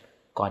just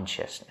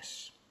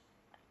consciousness.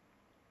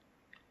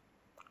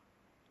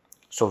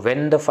 So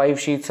when the 5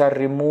 sheets are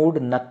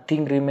removed,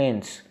 nothing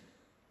remains.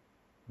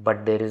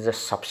 But there is a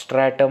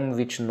substratum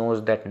which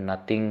knows that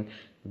nothing.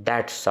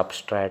 That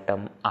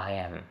substratum I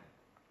am.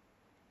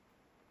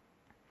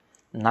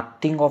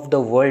 Nothing of the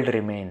world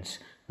remains.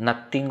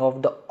 Nothing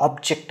of the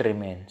object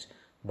remains.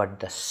 But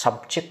the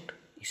subject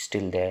is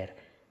still there.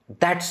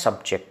 That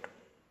subject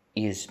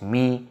is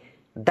me.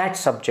 That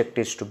subject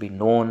is to be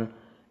known.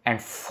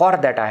 And for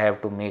that I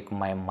have to make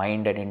my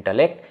mind and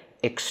intellect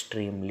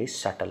extremely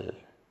subtle.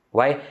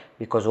 Why?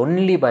 Because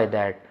only by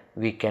that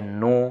we can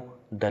know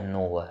the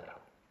knower.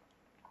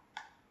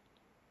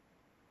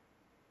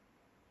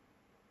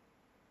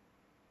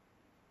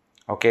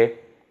 Okay?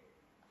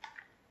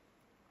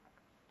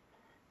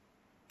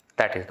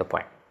 That is the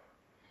point.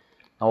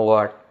 Now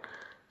what?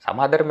 Some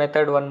other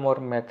method, one more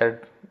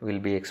method will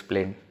be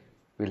explained.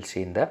 We'll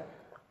see in the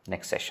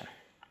next session.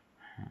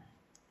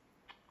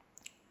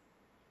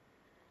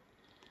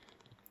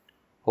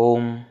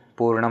 Om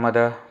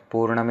Purnamada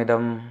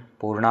Purnamidam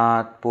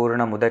Purnat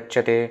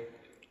Purnamudachyate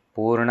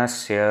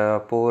ಪೂರ್ಣಸ್ಯ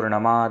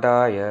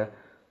ಪೂರ್ಣಮಾದಾಯ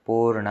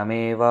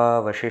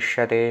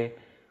ಪೂರ್ಣಮೇವಾವಶಿಷ್ಯತೆ.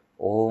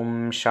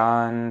 ಓಂ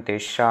ಶಾಂತಿ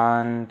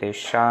ಶಾಂತಿ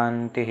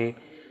ಶಾಂತಿ.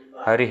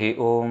 ಹರಿ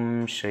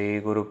ಓಂ ಶ್ರೀ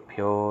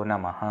ಗುರುಭ್ಯೋ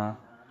ನಮಃ.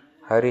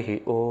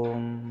 ಹರಿ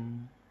ಓಂ.